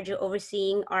the manager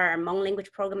overseeing our Hmong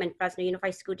language program in Fresno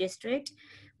Unified School District,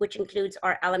 which includes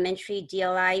our elementary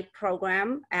DLI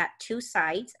program at 2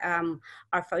 sites.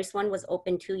 Our first one was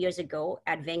opened 2 years ago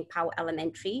at Vang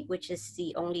Elementary, which is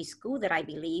the only school that I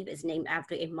believe is named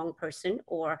after a Hmong person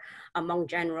or a Hmong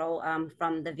general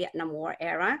from the Vietnam War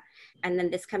era. And then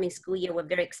this coming school year, we're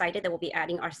very excited that we'll be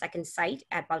adding our second site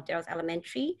at Balderas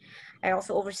Elementary. I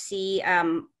also oversee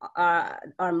our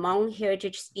Hmong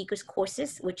Heritage Speakers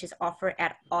courses, which is offered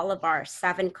at all of our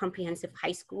 7 comprehensive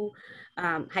high schools,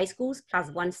 plus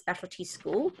 1 specialty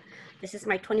school. This is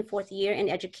my 24th year in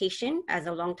education as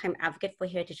a longtime advocate for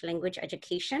heritage language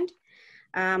education.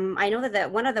 I know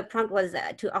that one of the prompt was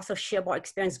to also share about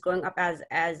experience growing up as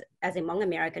a Hmong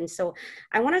American. So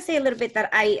I want to say a little bit that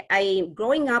I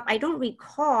growing up, I don't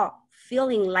recall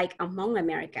feeling like a Hmong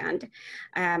American.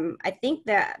 I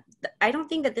don't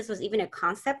think that this was even a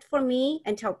concept for me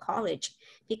until college,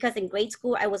 because in grade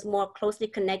school I was more closely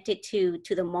connected to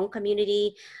the Hmong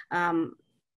community.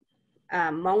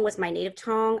 Hmong was my native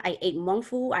tongue. I ate Hmong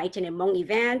food. I attended Hmong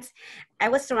events. I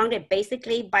was surrounded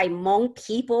basically by Hmong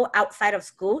people outside of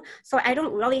school. So I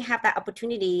don't really have that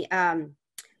opportunity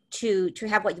to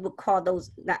have what you would call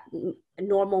that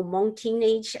normal Hmong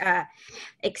teenage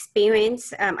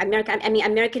experience,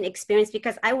 American experience,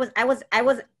 because I was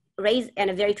raised in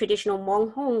a very traditional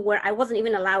Hmong home where I wasn't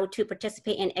even allowed to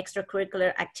participate in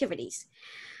extracurricular activities.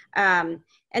 And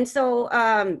so,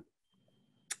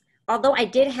 although I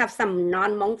did have some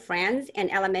non-Hmong friends in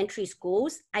elementary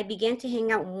schools, I began to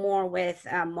hang out more with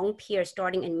Hmong peers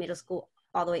starting in middle school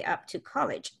all the way up to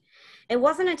college. It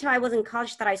wasn't until I was in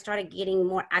college that I started getting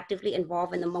more actively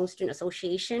involved in the Hmong Student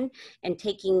Association and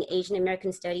taking Asian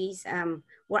American Studies,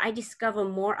 where I discovered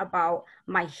more about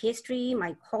my history,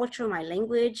 my culture, my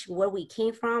language, where we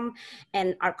came from,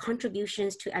 and our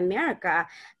contributions to America.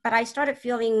 But I started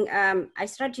feeling, I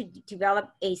started to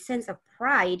develop a sense of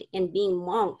pride in being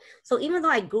Hmong. So even though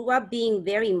I grew up being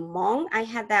very Hmong, I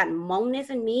had that Hmongness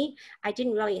in me, I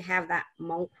didn't really have that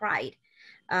Hmong pride.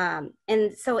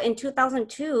 And so in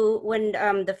 2002, when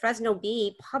the Fresno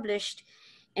Bee published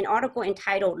an article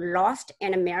entitled "Lost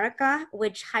in America,"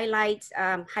 which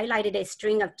highlighted a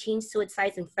string of teen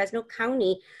suicides in Fresno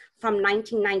County from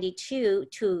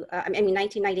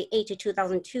 1998 to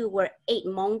 2002, where 8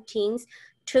 Hmong teens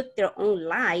took their own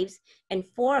lives, and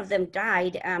 4 of them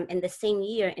died in the same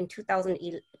year in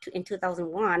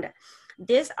 2001.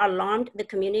 This alarmed the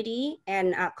community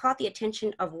and caught the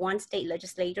attention of one state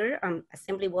legislator,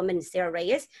 Assemblywoman Sarah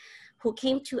Reyes, who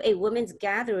came to a women's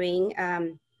gathering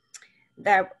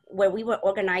where we were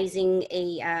organizing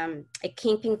a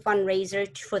camping fundraiser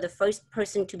for the first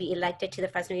person to be elected to the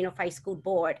Fresno Unified School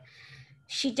Board.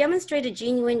 She demonstrated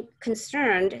genuine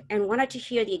concern and wanted to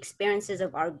hear the experiences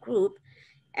of our group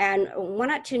and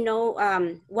wanted to know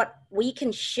what we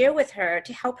can share with her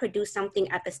to help her do something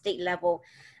at the state level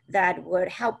that would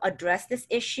help address this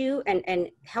issue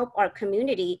and help our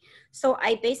community. So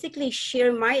I basically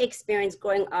share my experience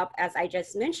growing up, as I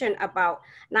just mentioned, about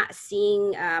not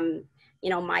seeing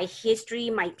my history,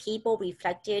 my people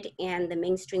reflected in the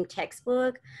mainstream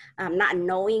textbook, not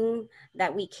knowing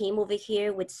that we came over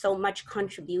here with so much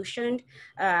contribution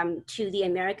to the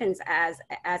Americans as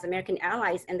American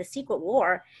allies in the secret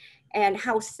war. And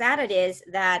how sad it is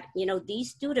that, these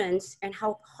students, and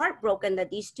how heartbroken that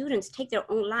these students take their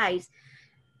own lives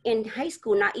in high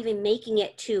school, not even making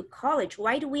it to college.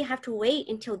 Why do we have to wait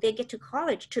until they get to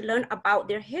college to learn about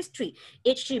their history?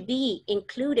 It should be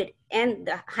included in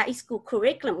the high school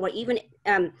curriculum, or even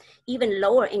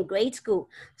lower in grade school.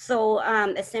 So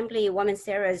Assemblywoman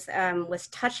Sarah was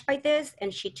touched by this,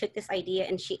 and she took this idea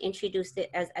and she introduced it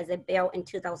as a bill in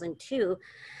 2002.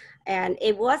 And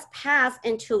it was passed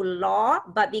into law,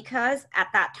 but because at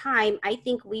that time, I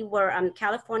think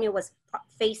California was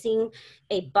facing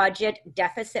a budget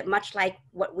deficit, much like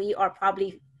what we are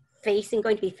probably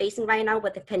going to be facing right now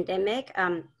with the pandemic.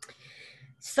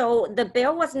 So the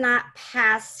bill was not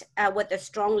passed with a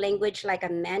strong language like a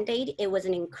mandate. It was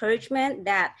an encouragement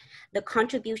that the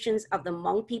contributions of the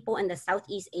Hmong people and the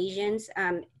Southeast Asians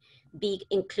be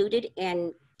included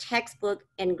in textbook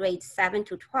in grades 7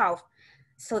 to 12.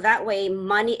 So that way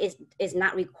money is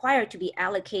not required to be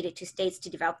allocated to states to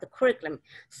develop the curriculum.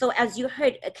 So as you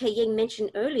heard Kaying mention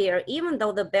earlier, even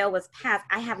though the bill was passed,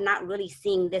 I have not really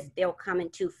seen this bill come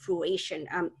into fruition.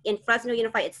 In Fresno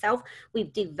Unified itself,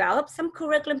 we've developed some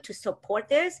curriculum to support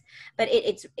this, but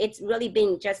it's really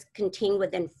been just contained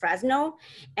within Fresno.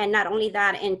 And not only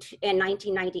that, in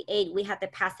 1998, we had the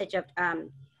passage of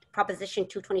Proposition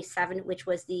 227, which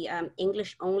was the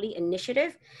English only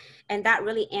initiative. And that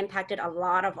really impacted a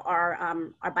lot of our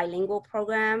bilingual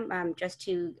program. Just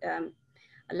to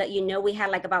let you know, we had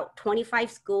like about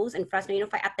 25 schools in Fresno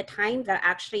Unified at the time that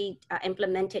actually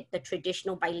implemented the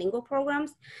traditional bilingual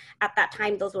programs. At that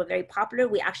time, those were very popular.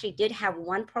 We actually did have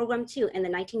one program too in the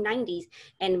 1990s,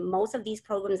 and most of these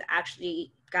programs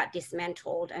actually got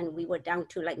dismantled, and we were down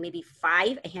to like maybe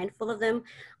 5, a handful of them,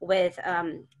 with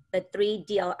the 3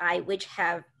 DLI, which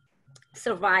have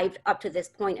survived up to this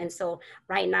point. And so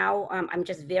right now, I'm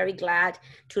just very glad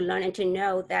to learn and to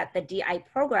know that the DI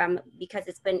program, because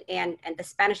it's been, and the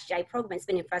Spanish DI program has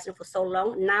been in Fresno for so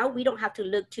long, now we don't have to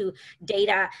look to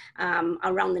data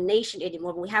around the nation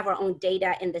anymore. We have our own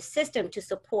data in the system to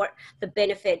support the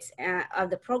benefits of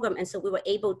the program. And so we were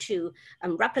able to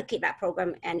replicate that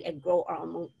program and grow our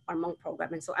Hmong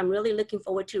program. And so I'm really looking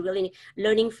forward to really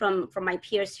learning from my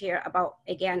peers here about,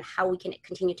 again, how we can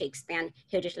continue to expand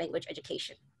Heritage language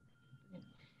education.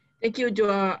 Thank you,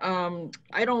 Doua.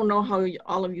 I don't know how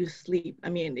all of you sleep. I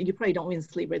mean, you probably don't even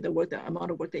sleep, right? The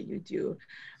amount of work that you do.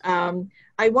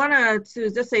 I want to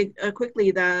just say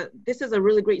quickly that this is a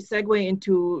really great segue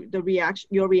into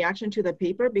your reaction to the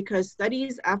paper, because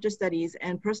studies after studies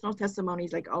and personal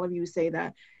testimonies, like all of you, say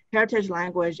that heritage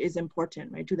language is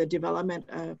important, right, to the development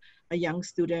of a young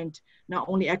student, not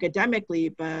only academically,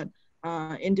 but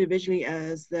individually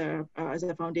as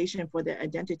a foundation for their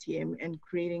identity and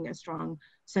creating a strong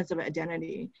sense of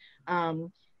identity.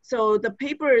 So the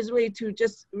paper is really to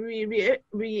just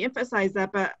re-emphasize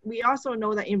that, but we also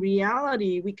know that in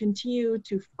reality, we continue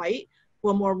to fight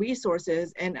for more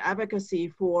resources and advocacy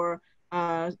for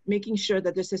making sure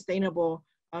that there's sustainable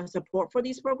support for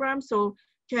these programs. So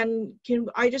can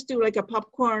I just do like a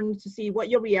popcorn to see what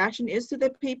your reaction is to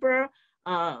the paper?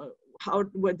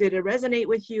 What did it resonate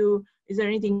with you? Is there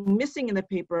anything missing in the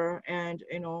paper, and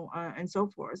and so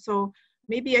forth? So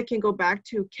maybe I can go back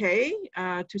to Kay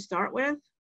to start with,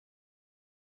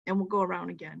 and we'll go around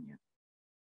again. Yeah.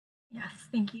 Yes,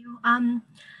 thank you.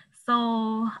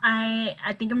 So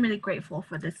I think I'm really grateful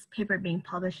for this paper being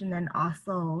published, and then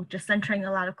also just centering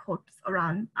a lot of quotes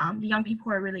around the young people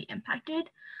who are really impacted.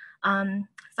 So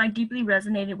I deeply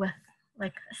resonated with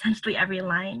like essentially every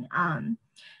line.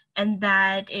 And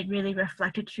that it really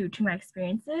reflected true to my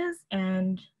experiences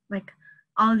and like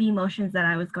all the emotions that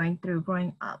I was going through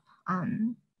growing up.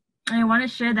 And I want to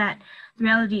share that the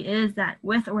reality is that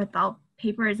with or without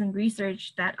papers and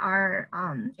research, that our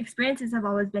experiences have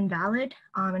always been valid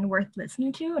and worth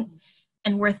listening to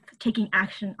and worth taking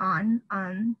action on.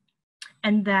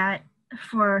 And that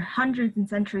for hundreds and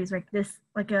centuries,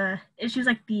 issues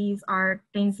like these are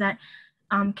things that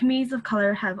communities of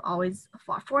color have always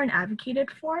fought for and advocated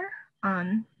for.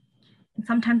 And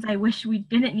sometimes I wish we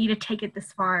didn't need to take it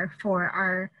this far for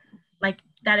our,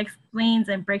 that explains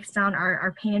and breaks down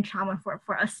our pain and trauma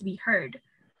for us to be heard.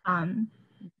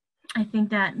 I think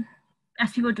that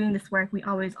as people doing this work, we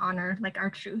always honor our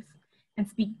truth and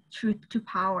speak truth to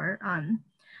power.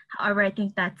 However, I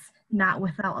think that's not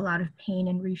without a lot of pain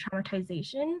and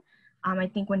re-traumatization. I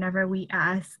think whenever we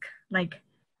ask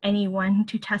anyone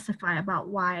to testify about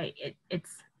why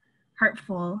it's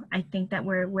hurtful, I think that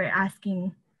we're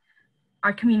asking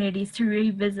our communities to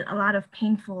revisit a lot of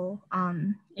painful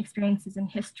experiences in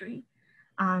history.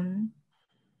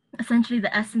 Essentially,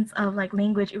 the essence of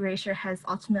language erasure has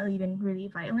ultimately been really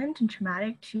violent and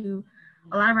traumatic to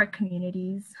a lot of our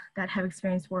communities that have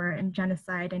experienced war and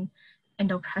genocide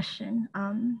and oppression.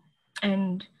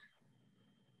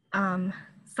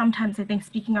 Sometimes I think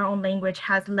speaking our own language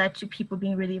has led to people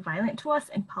being really violent to us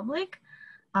in public.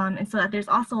 And so that there's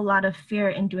also a lot of fear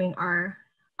in doing our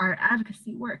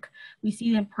advocacy work. We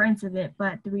see the importance of it,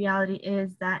 but the reality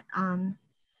is that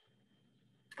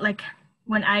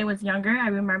when I was younger, I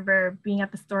remember being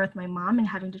at the store with my mom and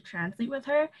having to translate with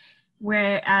her,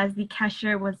 whereas the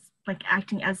cashier was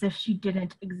acting as if she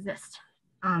didn't exist,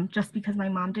 just because my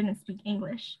mom didn't speak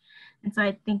English. And so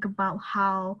I think about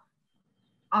how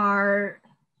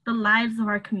the lives of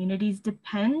our communities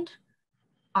depend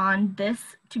on this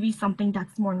to be something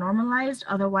that's more normalized.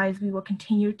 Otherwise, we will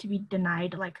continue to be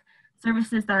denied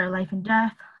services that are life and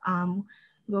death.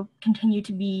 We'll continue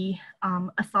to be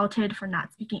assaulted for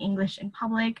not speaking English in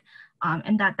public,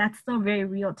 and that's still very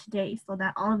real today. So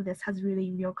that all of this has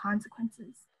really real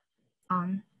consequences.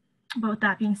 But with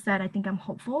that being said, I think I'm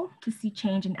hopeful to see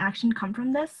change and action come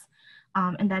from this,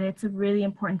 and that it's a really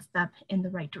important step in the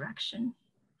right direction.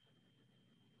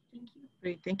 Thank you.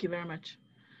 Great, thank you very much.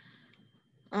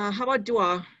 How about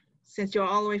Doua? Since you're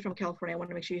all the way from California, I want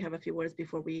to make sure you have a few words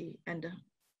before we end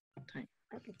time.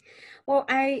 Okay. Well,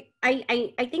 I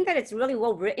think that it's really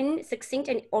well written, succinct,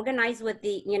 and organized with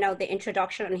the the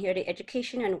introduction on heritage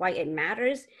education and why it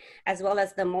matters, as well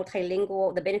as the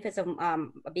benefits of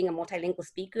being a multilingual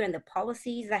speaker and the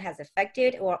policies that has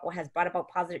affected or has brought about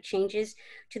positive changes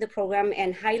to the program,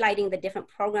 and highlighting the different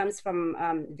programs from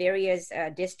various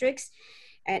districts,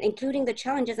 and including the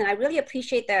challenges. And I really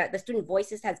appreciate that the student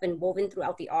voices has been woven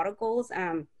throughout the articles.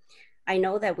 I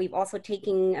know that we've also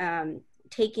taking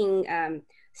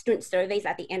student surveys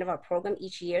at the end of our program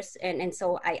each year. And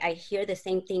so I hear the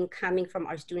same thing coming from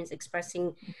our students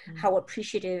expressing how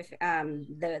appreciative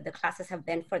the classes have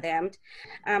been for them.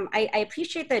 I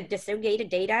appreciate the disaggregated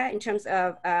data in terms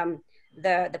of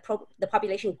the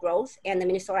population growth and the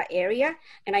Minnesota area,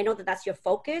 and I know that that's your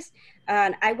focus.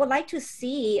 And I would like to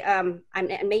see, and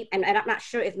I'm not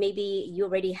sure if maybe you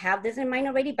already have this in mind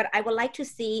already, but I would like to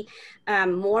see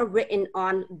more written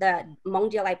on the Hmong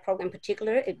DLI program in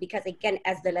particular, because again,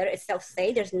 as the letter itself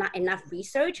say, there's not enough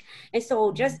research. And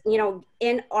so just, you know,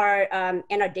 in our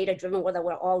data-driven world that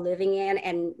we're all living in,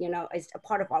 and, you know, is a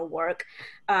part of our work,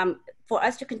 for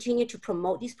us to continue to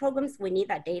promote these programs, we need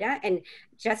that data. And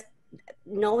just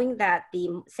knowing that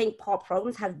the St. Paul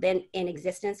programs have been in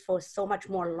existence for so much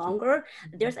more longer,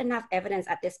 there's enough evidence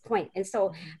at this point. And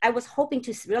so I was hoping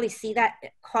to really see that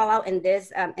call out in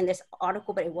this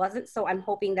article, but it wasn't. So I'm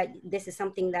hoping that this is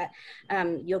something that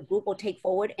your group will take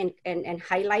forward and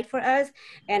highlight for us.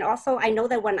 And also, I know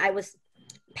that when I was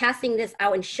passing this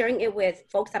out and sharing it with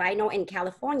folks that I know in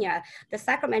California, the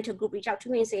Sacramento group reached out to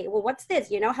me and say, well, what's this?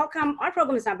 You know, how come our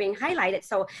program is not being highlighted?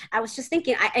 So I was just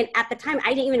thinking, and at the time,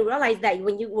 I didn't even realize that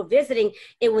when you were visiting,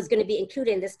 it was going to be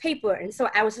included in this paper. And so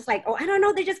I was just like, oh, I don't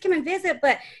know, they just came and visit,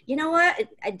 but you know what?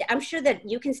 I'm sure that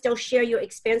you can still share your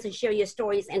experience and share your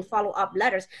stories and follow up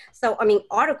letters. So, I mean,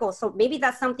 articles. So maybe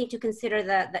that's something to consider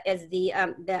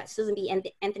the Susan B.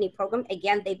 Anthony program.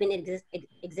 Again, they've been in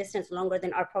existence longer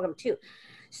than our program too.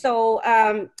 So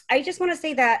I just want to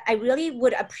say that I really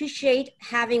would appreciate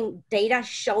having data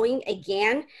showing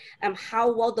again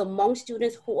how well the Hmong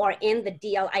students who are in the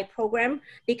DLI program,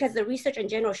 because the research in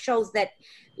general shows that,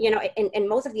 you know, in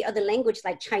most of the other languages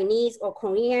like Chinese or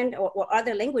Korean or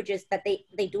other languages, that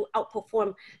they do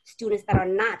outperform students that are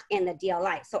not in the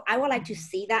DLI. So I would like to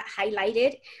see that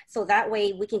highlighted, so that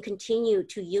way we can continue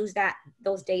to use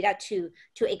those data to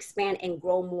expand and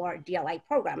grow more DLI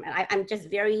program. And I'm just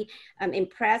very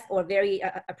impressed or very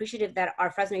appreciative that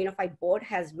our Fresno Unified Board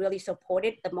has really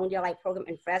supported the Hmong DLI program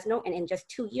in Fresno. And in just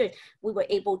 2 years, we were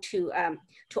able to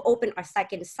open our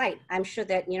second site. I'm sure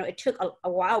that, you know, it took a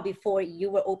while before you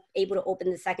were able to open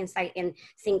the second site in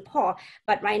St. Paul.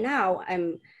 But right now,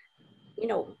 you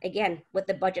know, again, with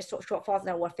the budget shortfalls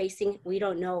that we're facing, we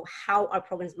don't know how our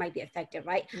programs might be affected,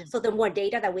 right? So the more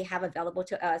data that we have available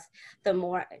to us, the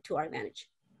more to our advantage.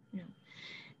 Yeah.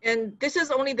 And this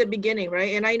is only the beginning,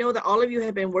 right? And I know that all of you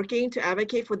have been working to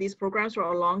advocate for these programs for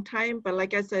a long time, but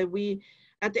like I said,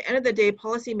 at the end of the day,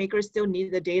 policymakers still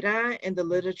need the data and the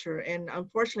literature. And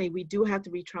unfortunately, we do have to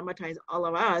re-traumatize all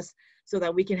of us so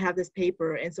that we can have this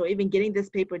paper. And so even getting this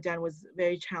paper done was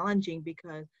very challenging,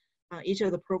 because each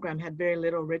of the program had very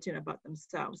little written about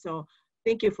themselves. So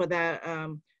thank you for that,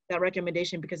 that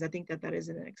recommendation, because I think that is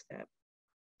the next step.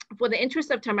 For the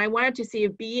interest of time, I wanted to see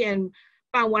if B and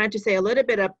Vang wanted to say a little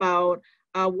bit about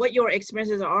what your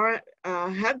experiences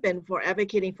have been for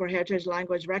advocating for heritage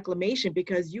language reclamation,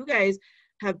 because you guys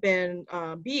have been,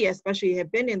 B especially,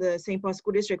 have been in the St. Paul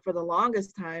School District for the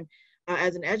longest time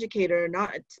as an educator,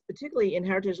 not particularly in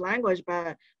heritage language,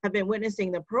 but have been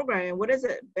witnessing the program. And what has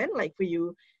it been like for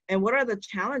you? And what are the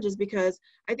challenges? Because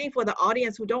I think for the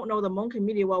audience who don't know the Hmong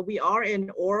community, well, we are an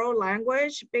oral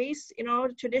language based, you know,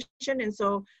 tradition. And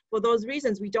so for those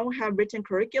reasons, we don't have written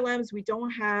curriculums. We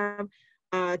don't have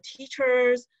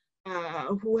teachers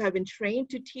who have been trained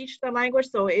to teach the language.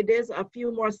 So it is a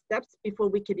few more steps before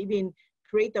we could even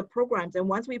create the programs. And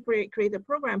once we create the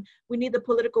program, we need the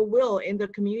political will in the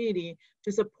community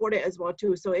to support it as well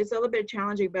too. So it's a little bit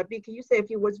challenging, but B, can you say a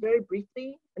few words very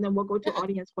briefly, and then we'll go to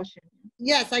audience questions.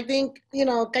 Yes, I think, you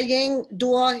know, Kaying,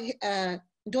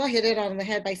 Doua hit it on the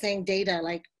head by saying data.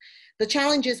 Like, the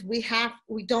challenge is we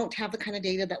don't have the kind of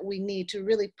data that we need to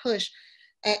really push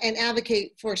and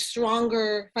advocate for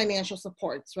stronger financial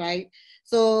supports, right?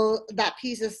 So that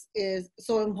piece is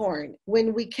so important.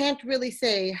 When we can't really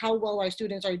say how well our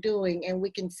students are doing, and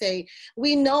we can say,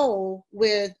 we know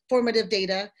with formative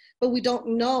data, but we don't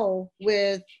know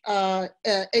with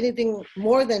anything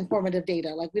more than formative data.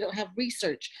 Like, we don't have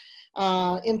research,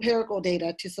 empirical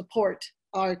data to support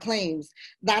our claims.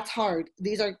 That's hard.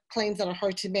 These are claims that are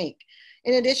hard to make.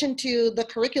 In addition to the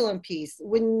curriculum piece,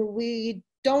 when we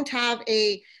don't have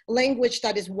a language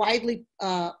that is widely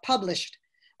published,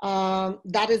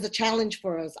 that is a challenge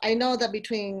for us. I know that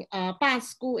between Pa's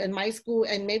school and my school,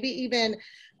 and maybe even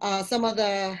some of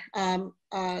the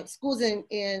schools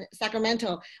in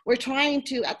Sacramento, we're trying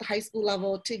to, at the high school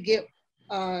level, to get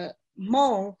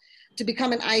Hmong to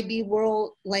become an IB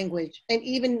world language. And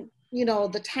even, you know,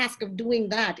 the task of doing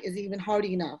that is even hard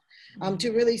enough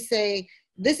to really say,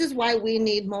 this is why we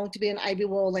need Hmong to be an IB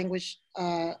world language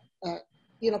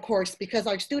course, because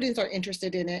our students are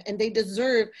interested in it and they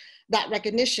deserve that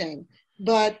recognition.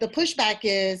 But the pushback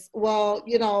is, well,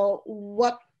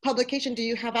 what publication do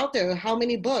you have out there? How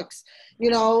many books?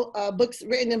 Books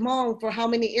written in Hmong for how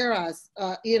many eras?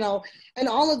 And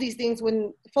all of these things,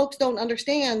 when folks don't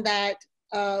understand that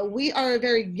we are a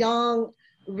very young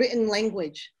written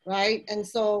language, right? And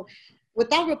so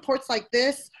without reports like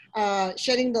this,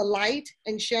 shedding the light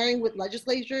and sharing with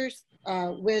legislatures,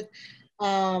 with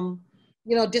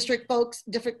district folks,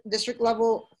 district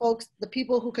level folks, the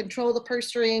people who control the purse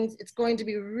strings, it's going to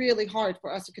be really hard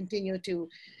for us to continue to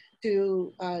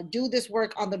do this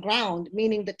work on the ground,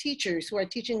 meaning the teachers who are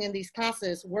teaching in these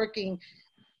classes, working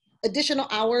additional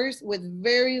hours with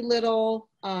very little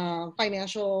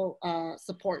financial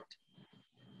support.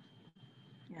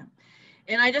 Yeah,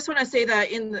 and I just want to say that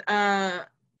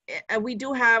we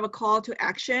do have a call to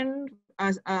action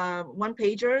as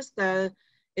one-pagers that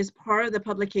is part of the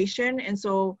publication. And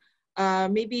so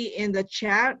maybe in the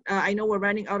chat, I know we're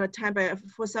running out of time, but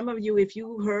for some of you, if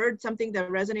you heard something that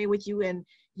resonated with you and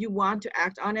you want to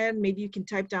act on it, maybe you can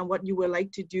type down what you would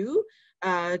like to do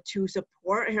to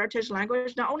support a heritage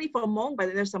language, not only for Hmong,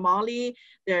 but there's Somali,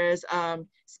 there's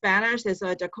Spanish, there's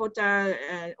Dakota,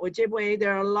 Ojibwe.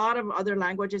 There are a lot of other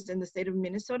languages in the state of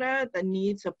Minnesota that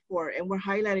need support, and we're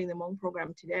highlighting the Hmong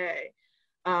program today.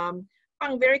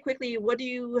 Vang, very quickly, what do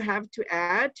you have to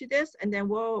add to this? And then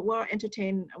we'll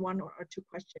entertain one or two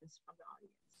questions from the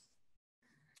audience.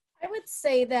 I would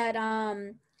say that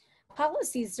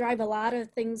policies drive a lot of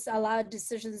things, a lot of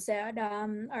decisions that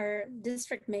our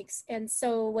district makes. And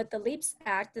so with the LEAPS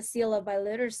Act, the Seal of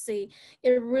Biliteracy,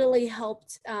 it really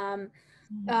helped our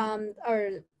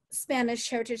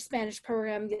Heritage Spanish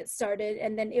program get started.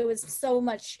 And then it was so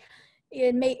much,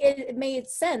 it made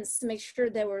sense to make sure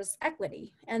there was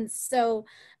equity. And so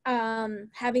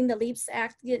having the LEAPS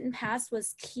Act getting passed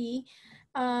was key.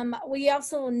 We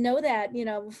also know that,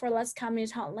 for less commonly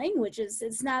taught languages,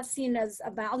 it's not seen as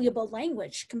a valuable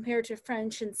language compared to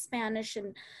French and Spanish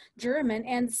and German.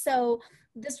 And so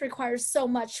this requires so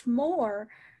much more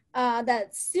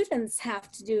that students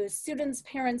have to do, students,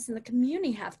 parents, and the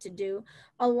community have to do,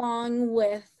 along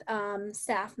with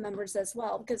staff members as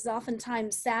well, because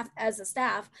oftentimes as a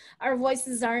staff, our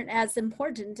voices aren't as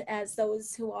important as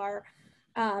those who are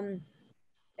from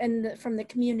the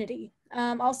community.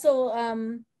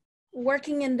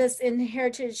 Working in this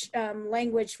heritage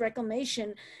language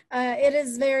reclamation, it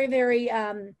is very, very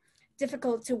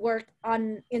difficult to work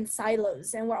in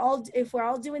silos, and if we're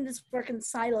all doing this work in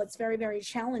silo, it's very, very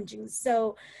challenging.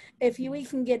 So if we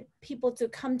can get people to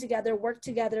come together, work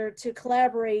together, to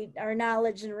collaborate our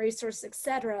knowledge and resource,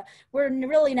 etc., we're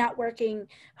really not working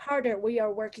harder, we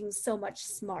are working so much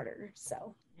smarter.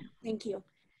 So thank you.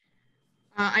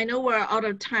 I know we're out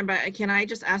of time, but can I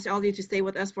just ask all of you to stay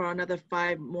with us for another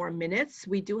 5 more minutes?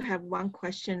 We do have one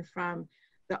question from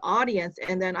the audience.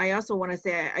 And then I also want to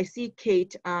say, I see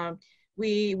Kate,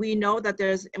 we know that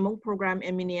there's a Hmong program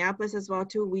in Minneapolis as well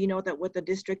too. We know that with the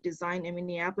district design in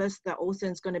Minneapolis, the OSIN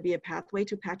is going to be a pathway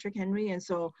to Patrick Henry. And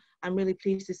so I'm really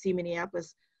pleased to see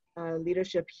Minneapolis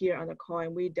leadership here on the call.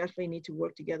 And we definitely need to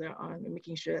work together on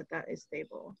making sure that that is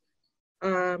stable.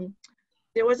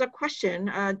 There was a question,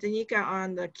 Danyika,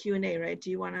 on the Q&A, right? Do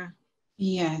you want to?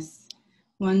 Yes.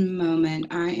 One moment.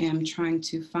 I am trying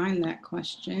to find that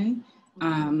question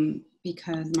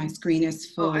because my screen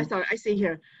is full. Oh, I see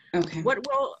here. Okay. What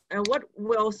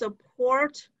will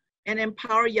support and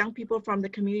empower young people from the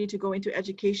community to go into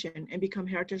education and become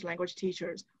heritage language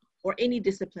teachers, or any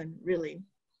discipline, really?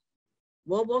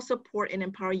 What will support and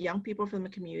empower young people from the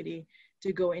community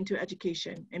to go into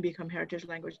education and become heritage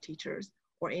language teachers,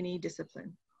 or any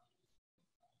discipline?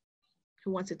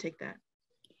 Who wants to take that?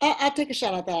 I'll take a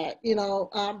shot at that.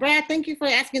 Brad, thank you for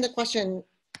asking the question.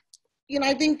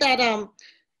 I think that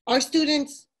our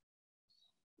students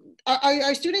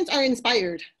are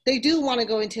inspired. They do want to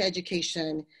go into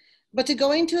education, but to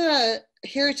go into a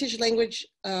heritage language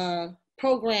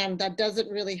program that doesn't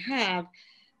really have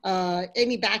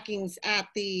any backings at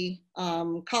the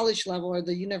college level or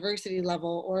the university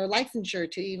level or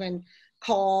licensure to even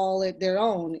call it their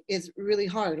own is really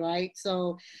hard, right?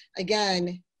 So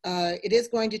again, it is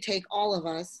going to take all of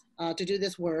us to do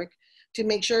this work, to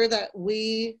make sure that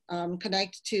we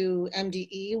connect to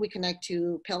MDE, we connect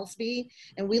to PELSB,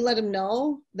 and we let them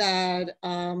know that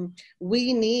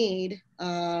we need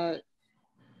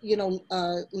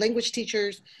language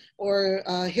teachers or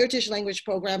heritage language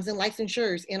programs and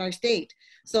licensures in our state,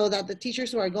 so that the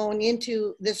teachers who are going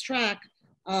into this track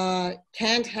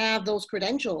can't have those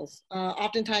credentials.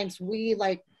 Oftentimes we,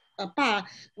 like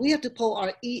we have to pull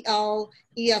our EL,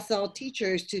 ESL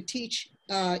teachers to teach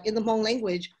in the Hmong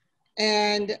language,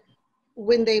 And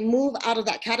when they move out of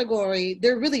that category,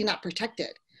 they're really not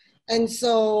protected. And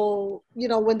so, you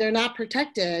know, when they're not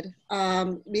protected,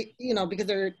 you know, because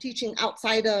they're teaching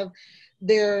outside of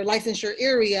their licensure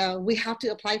area, we have to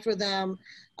apply for them.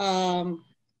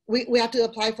 We have to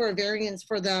apply for a variance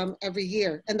for them every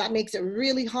year. And that makes it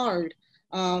really hard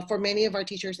for many of our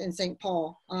teachers in St.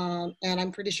 Paul. And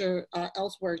I'm pretty sure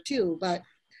elsewhere too. But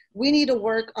we need to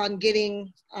work on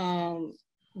getting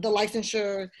the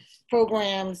licensure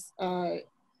programs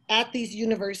at these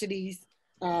universities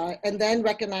and then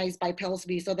recognized by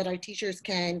PELSB so that our teachers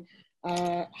can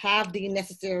have the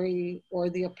necessary or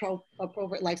the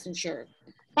appropriate licensure.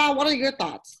 Vang, what are your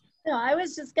thoughts? No, I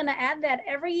was just going to add that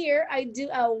every year I do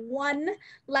a one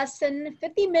lesson,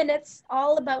 50 minutes,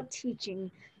 all about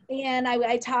teaching. And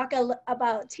I talk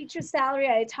about teacher salary.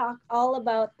 I talk all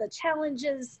about the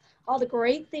challenges, all the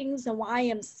great things and why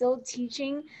I'm still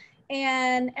teaching.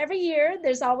 And every year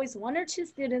there's always one or two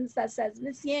students that says,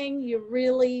 Miss Yang, you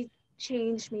really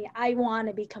changed me. I want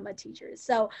to become a teacher.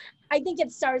 So I think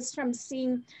it starts from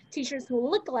seeing teachers who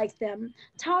look like them,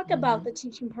 talk about the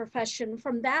teaching profession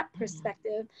from that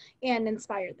perspective and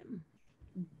inspire them.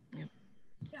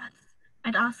 Yes.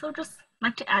 I'd also just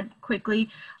like to add quickly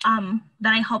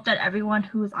that I hope that everyone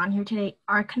who is on here today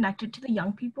are connected to the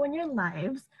young people in your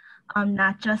lives,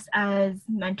 not just as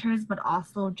mentors, but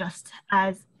also just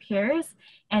as peers,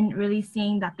 and really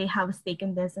seeing that they have a stake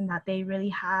in this and that they really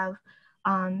have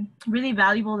really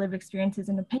valuable lived experiences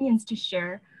and opinions to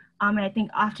share. And I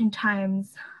think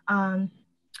oftentimes the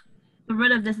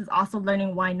root of this is also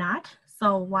learning why not.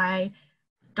 So why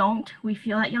don't we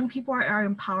feel that young people are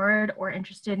empowered or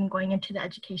interested in going into the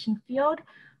education field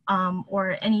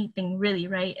or anything really,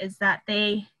 right? Is that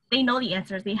they know the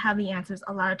answers, they have the answers.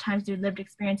 A lot of times their lived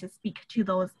experiences speak to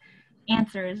those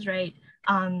answers, right?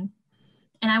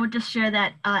 And I would just share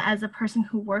that as a person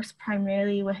who works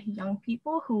primarily with young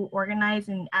people who organize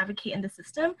and advocate in the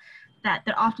system, that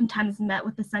they're oftentimes met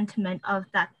with the sentiment of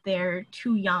that they're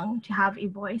too young to have a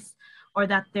voice, or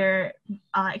that their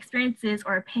experiences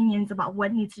or opinions about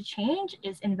what needs to change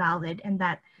is invalid and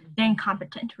that they're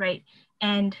incompetent, right?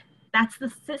 And that's the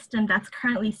system that's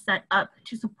currently set up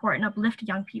to support and uplift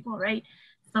young people, right?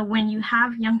 So when you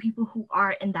have young people who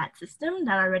are in that system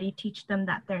that already teach them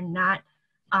that they're not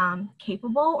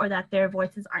capable or that their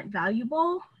voices aren't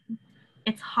valuable,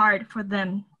 it's hard for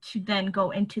them to then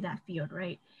go into that field,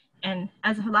 right? And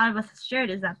as a lot of us have shared,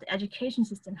 is that the education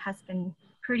system has been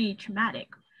pretty traumatic.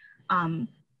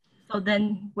 So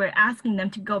then we're asking them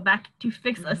to go back to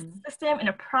fix a system and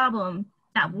a problem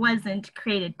that wasn't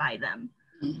created by them.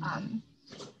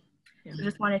 So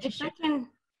just wanted to share.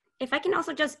 If I can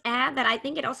also just add that I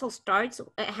think it also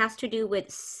it has to do with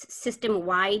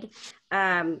system-wide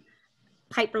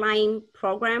pipeline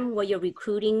program where you're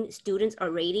recruiting students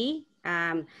already.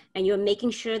 And you're making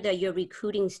sure that you're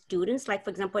recruiting students. Like, for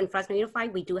example, in Fresno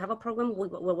Unified, we do have a program where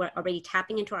we're already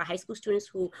tapping into our high school students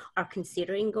who are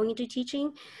considering going into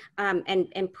teaching,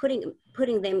 and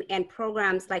putting them in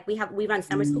programs. Like we run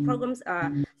summer school programs,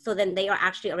 so then they are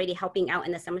actually already helping out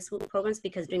in the summer school programs,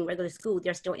 because during regular school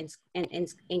they're still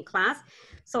in class.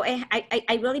 So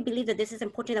I really believe that this is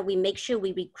important, that we make sure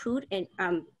we recruit and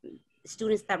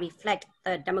students that reflect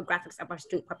the demographics of our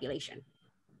student population.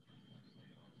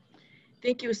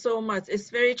 Thank you so much.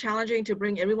 It's very challenging to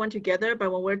bring everyone together,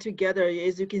 but when we're together,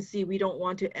 as you can see, we don't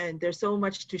want to end. There's so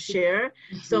much to share,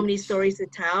 so many stories to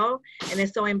tell, and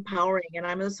it's so empowering. And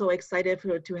I'm so excited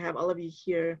to have all of you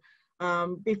here.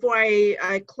 Before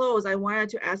I close, I wanted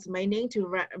to ask Neng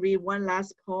to read one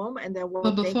last poem, and then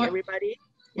we'll thank everybody.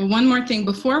 Well, one more thing.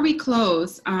 Before we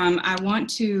close, I want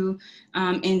to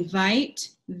invite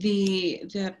the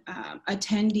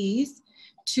attendees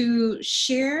to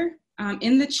share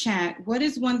in the chat, what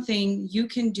is one thing you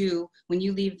can do when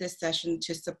you leave this session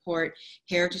to support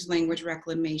heritage language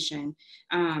reclamation?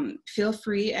 Feel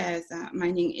free, as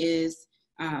Neng is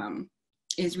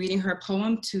reading her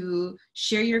poem, to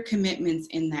share your commitments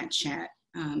in that chat,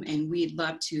 and we'd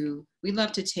love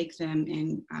to take them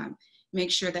and make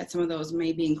sure that some of those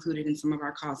may be included in some of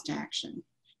our calls to action.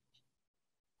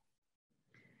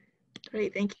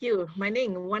 Great, thank you.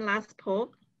 Neng, one last poem.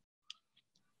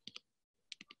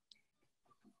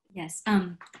 Yes.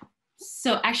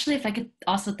 So actually, if I could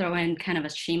also throw in kind of a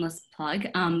shameless plug,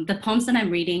 the poems that I'm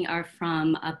reading are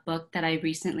from a book that I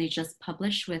recently just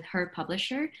published with her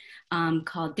publisher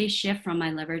called They Shift From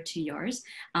My Liver to Yours.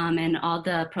 And all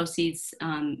the proceeds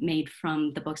made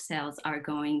from the book sales are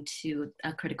going to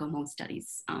a critical Hmong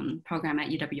studies program at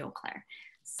UW-Eau Claire.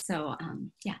 So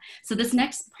yeah, so this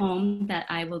next poem that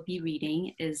I will be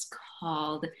reading is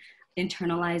called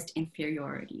Internalized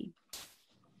Inferiority.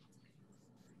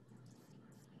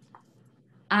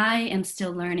 I am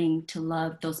still learning to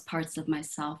love those parts of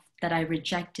myself that I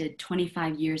rejected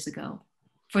 25 years ago.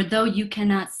 For though you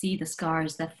cannot see the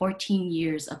scars that 14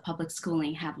 years of public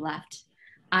schooling have left,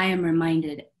 I am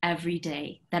reminded every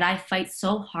day that I fight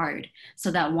so hard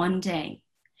so that one day,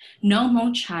 no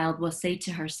Hmong child will say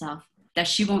to herself that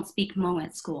she won't speak Hmong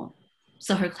at school,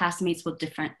 so her classmates will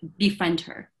befriend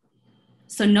her.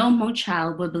 So no Hmong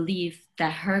child will believe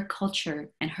that her culture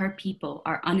and her people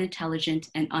are unintelligent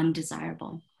and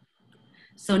undesirable.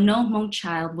 So no Hmong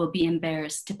child will be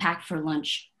embarrassed to pack for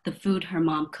lunch the food her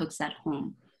mom cooks at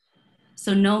home.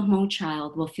 So no Hmong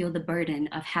child will feel the burden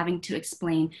of having to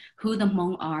explain who the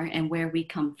Hmong are and where we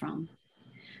come from.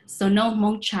 So no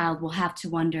Hmong child will have to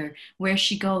wonder where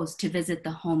she goes to visit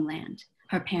the homeland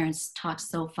her parents talk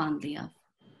so fondly of.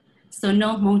 So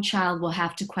no Hmong child will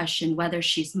have to question whether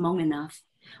she's Hmong enough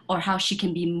or how she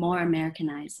can be more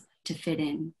Americanized to fit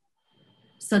in.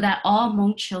 So that all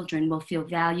Hmong children will feel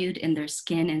valued in their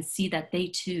skin and see that they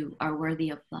too are worthy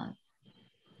of love.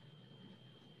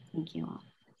 Thank you all.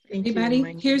 Thank you,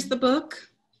 Everybody, here's the book.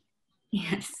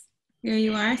 Yes. Here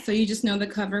you are. So you just know the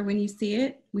cover when you see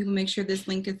it. We will make sure this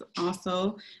link is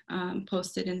also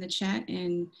posted in the chat.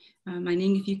 And my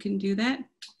Neng, if you can do that.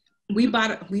 We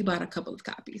bought a couple of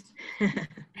copies.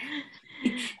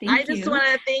 I just want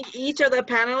to thank each of the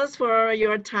panelists for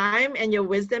your time and your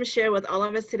wisdom shared with all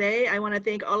of us today. I want to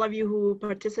thank all of you who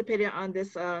participated on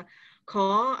this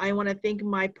call. I want to thank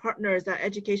my partners at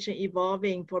Education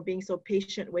Evolving for being so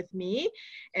patient with me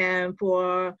and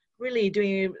for really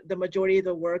doing the majority of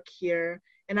the work here.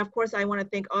 And of course, I want to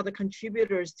thank all the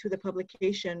contributors to the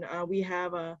publication. We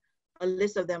have a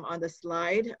list of them on the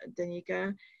slide,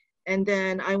 Danyika. And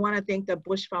then I want to thank the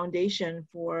Bush Foundation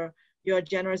for your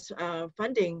generous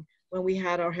funding when we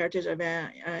had our heritage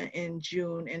event in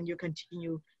June, and your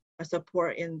continued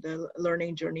support in the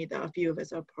learning journey that a few of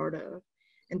us are part of.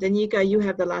 And Danyika, you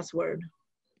have the last word.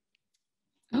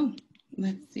 Oh,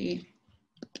 let's see.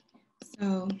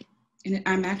 So, and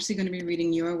I'm actually going to be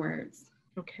reading your words.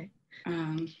 Okay.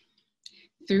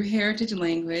 Through heritage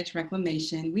language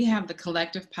reclamation, we have the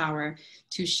collective power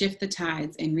to shift the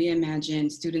tides and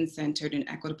reimagine student-centered and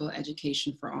equitable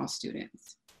education for all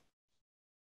students.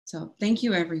 So thank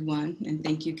you, everyone. And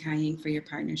thank you, Ka-ying, for your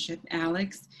partnership.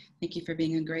 Alex, thank you for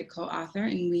being a great co-author,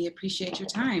 and we appreciate your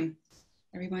time.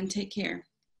 Everyone, take care.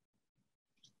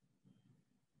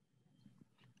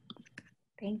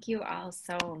 Thank you all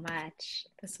so much.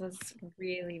 This was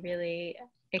really, really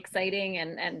exciting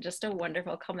and just a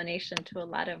wonderful culmination to a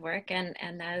lot of work. And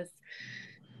as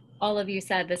all of you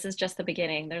said, this is just the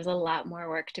beginning. There's a lot more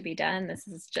work to be done. This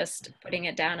is just putting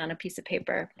it down on a piece of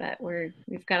paper, but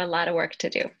we've got a lot of work to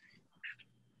do.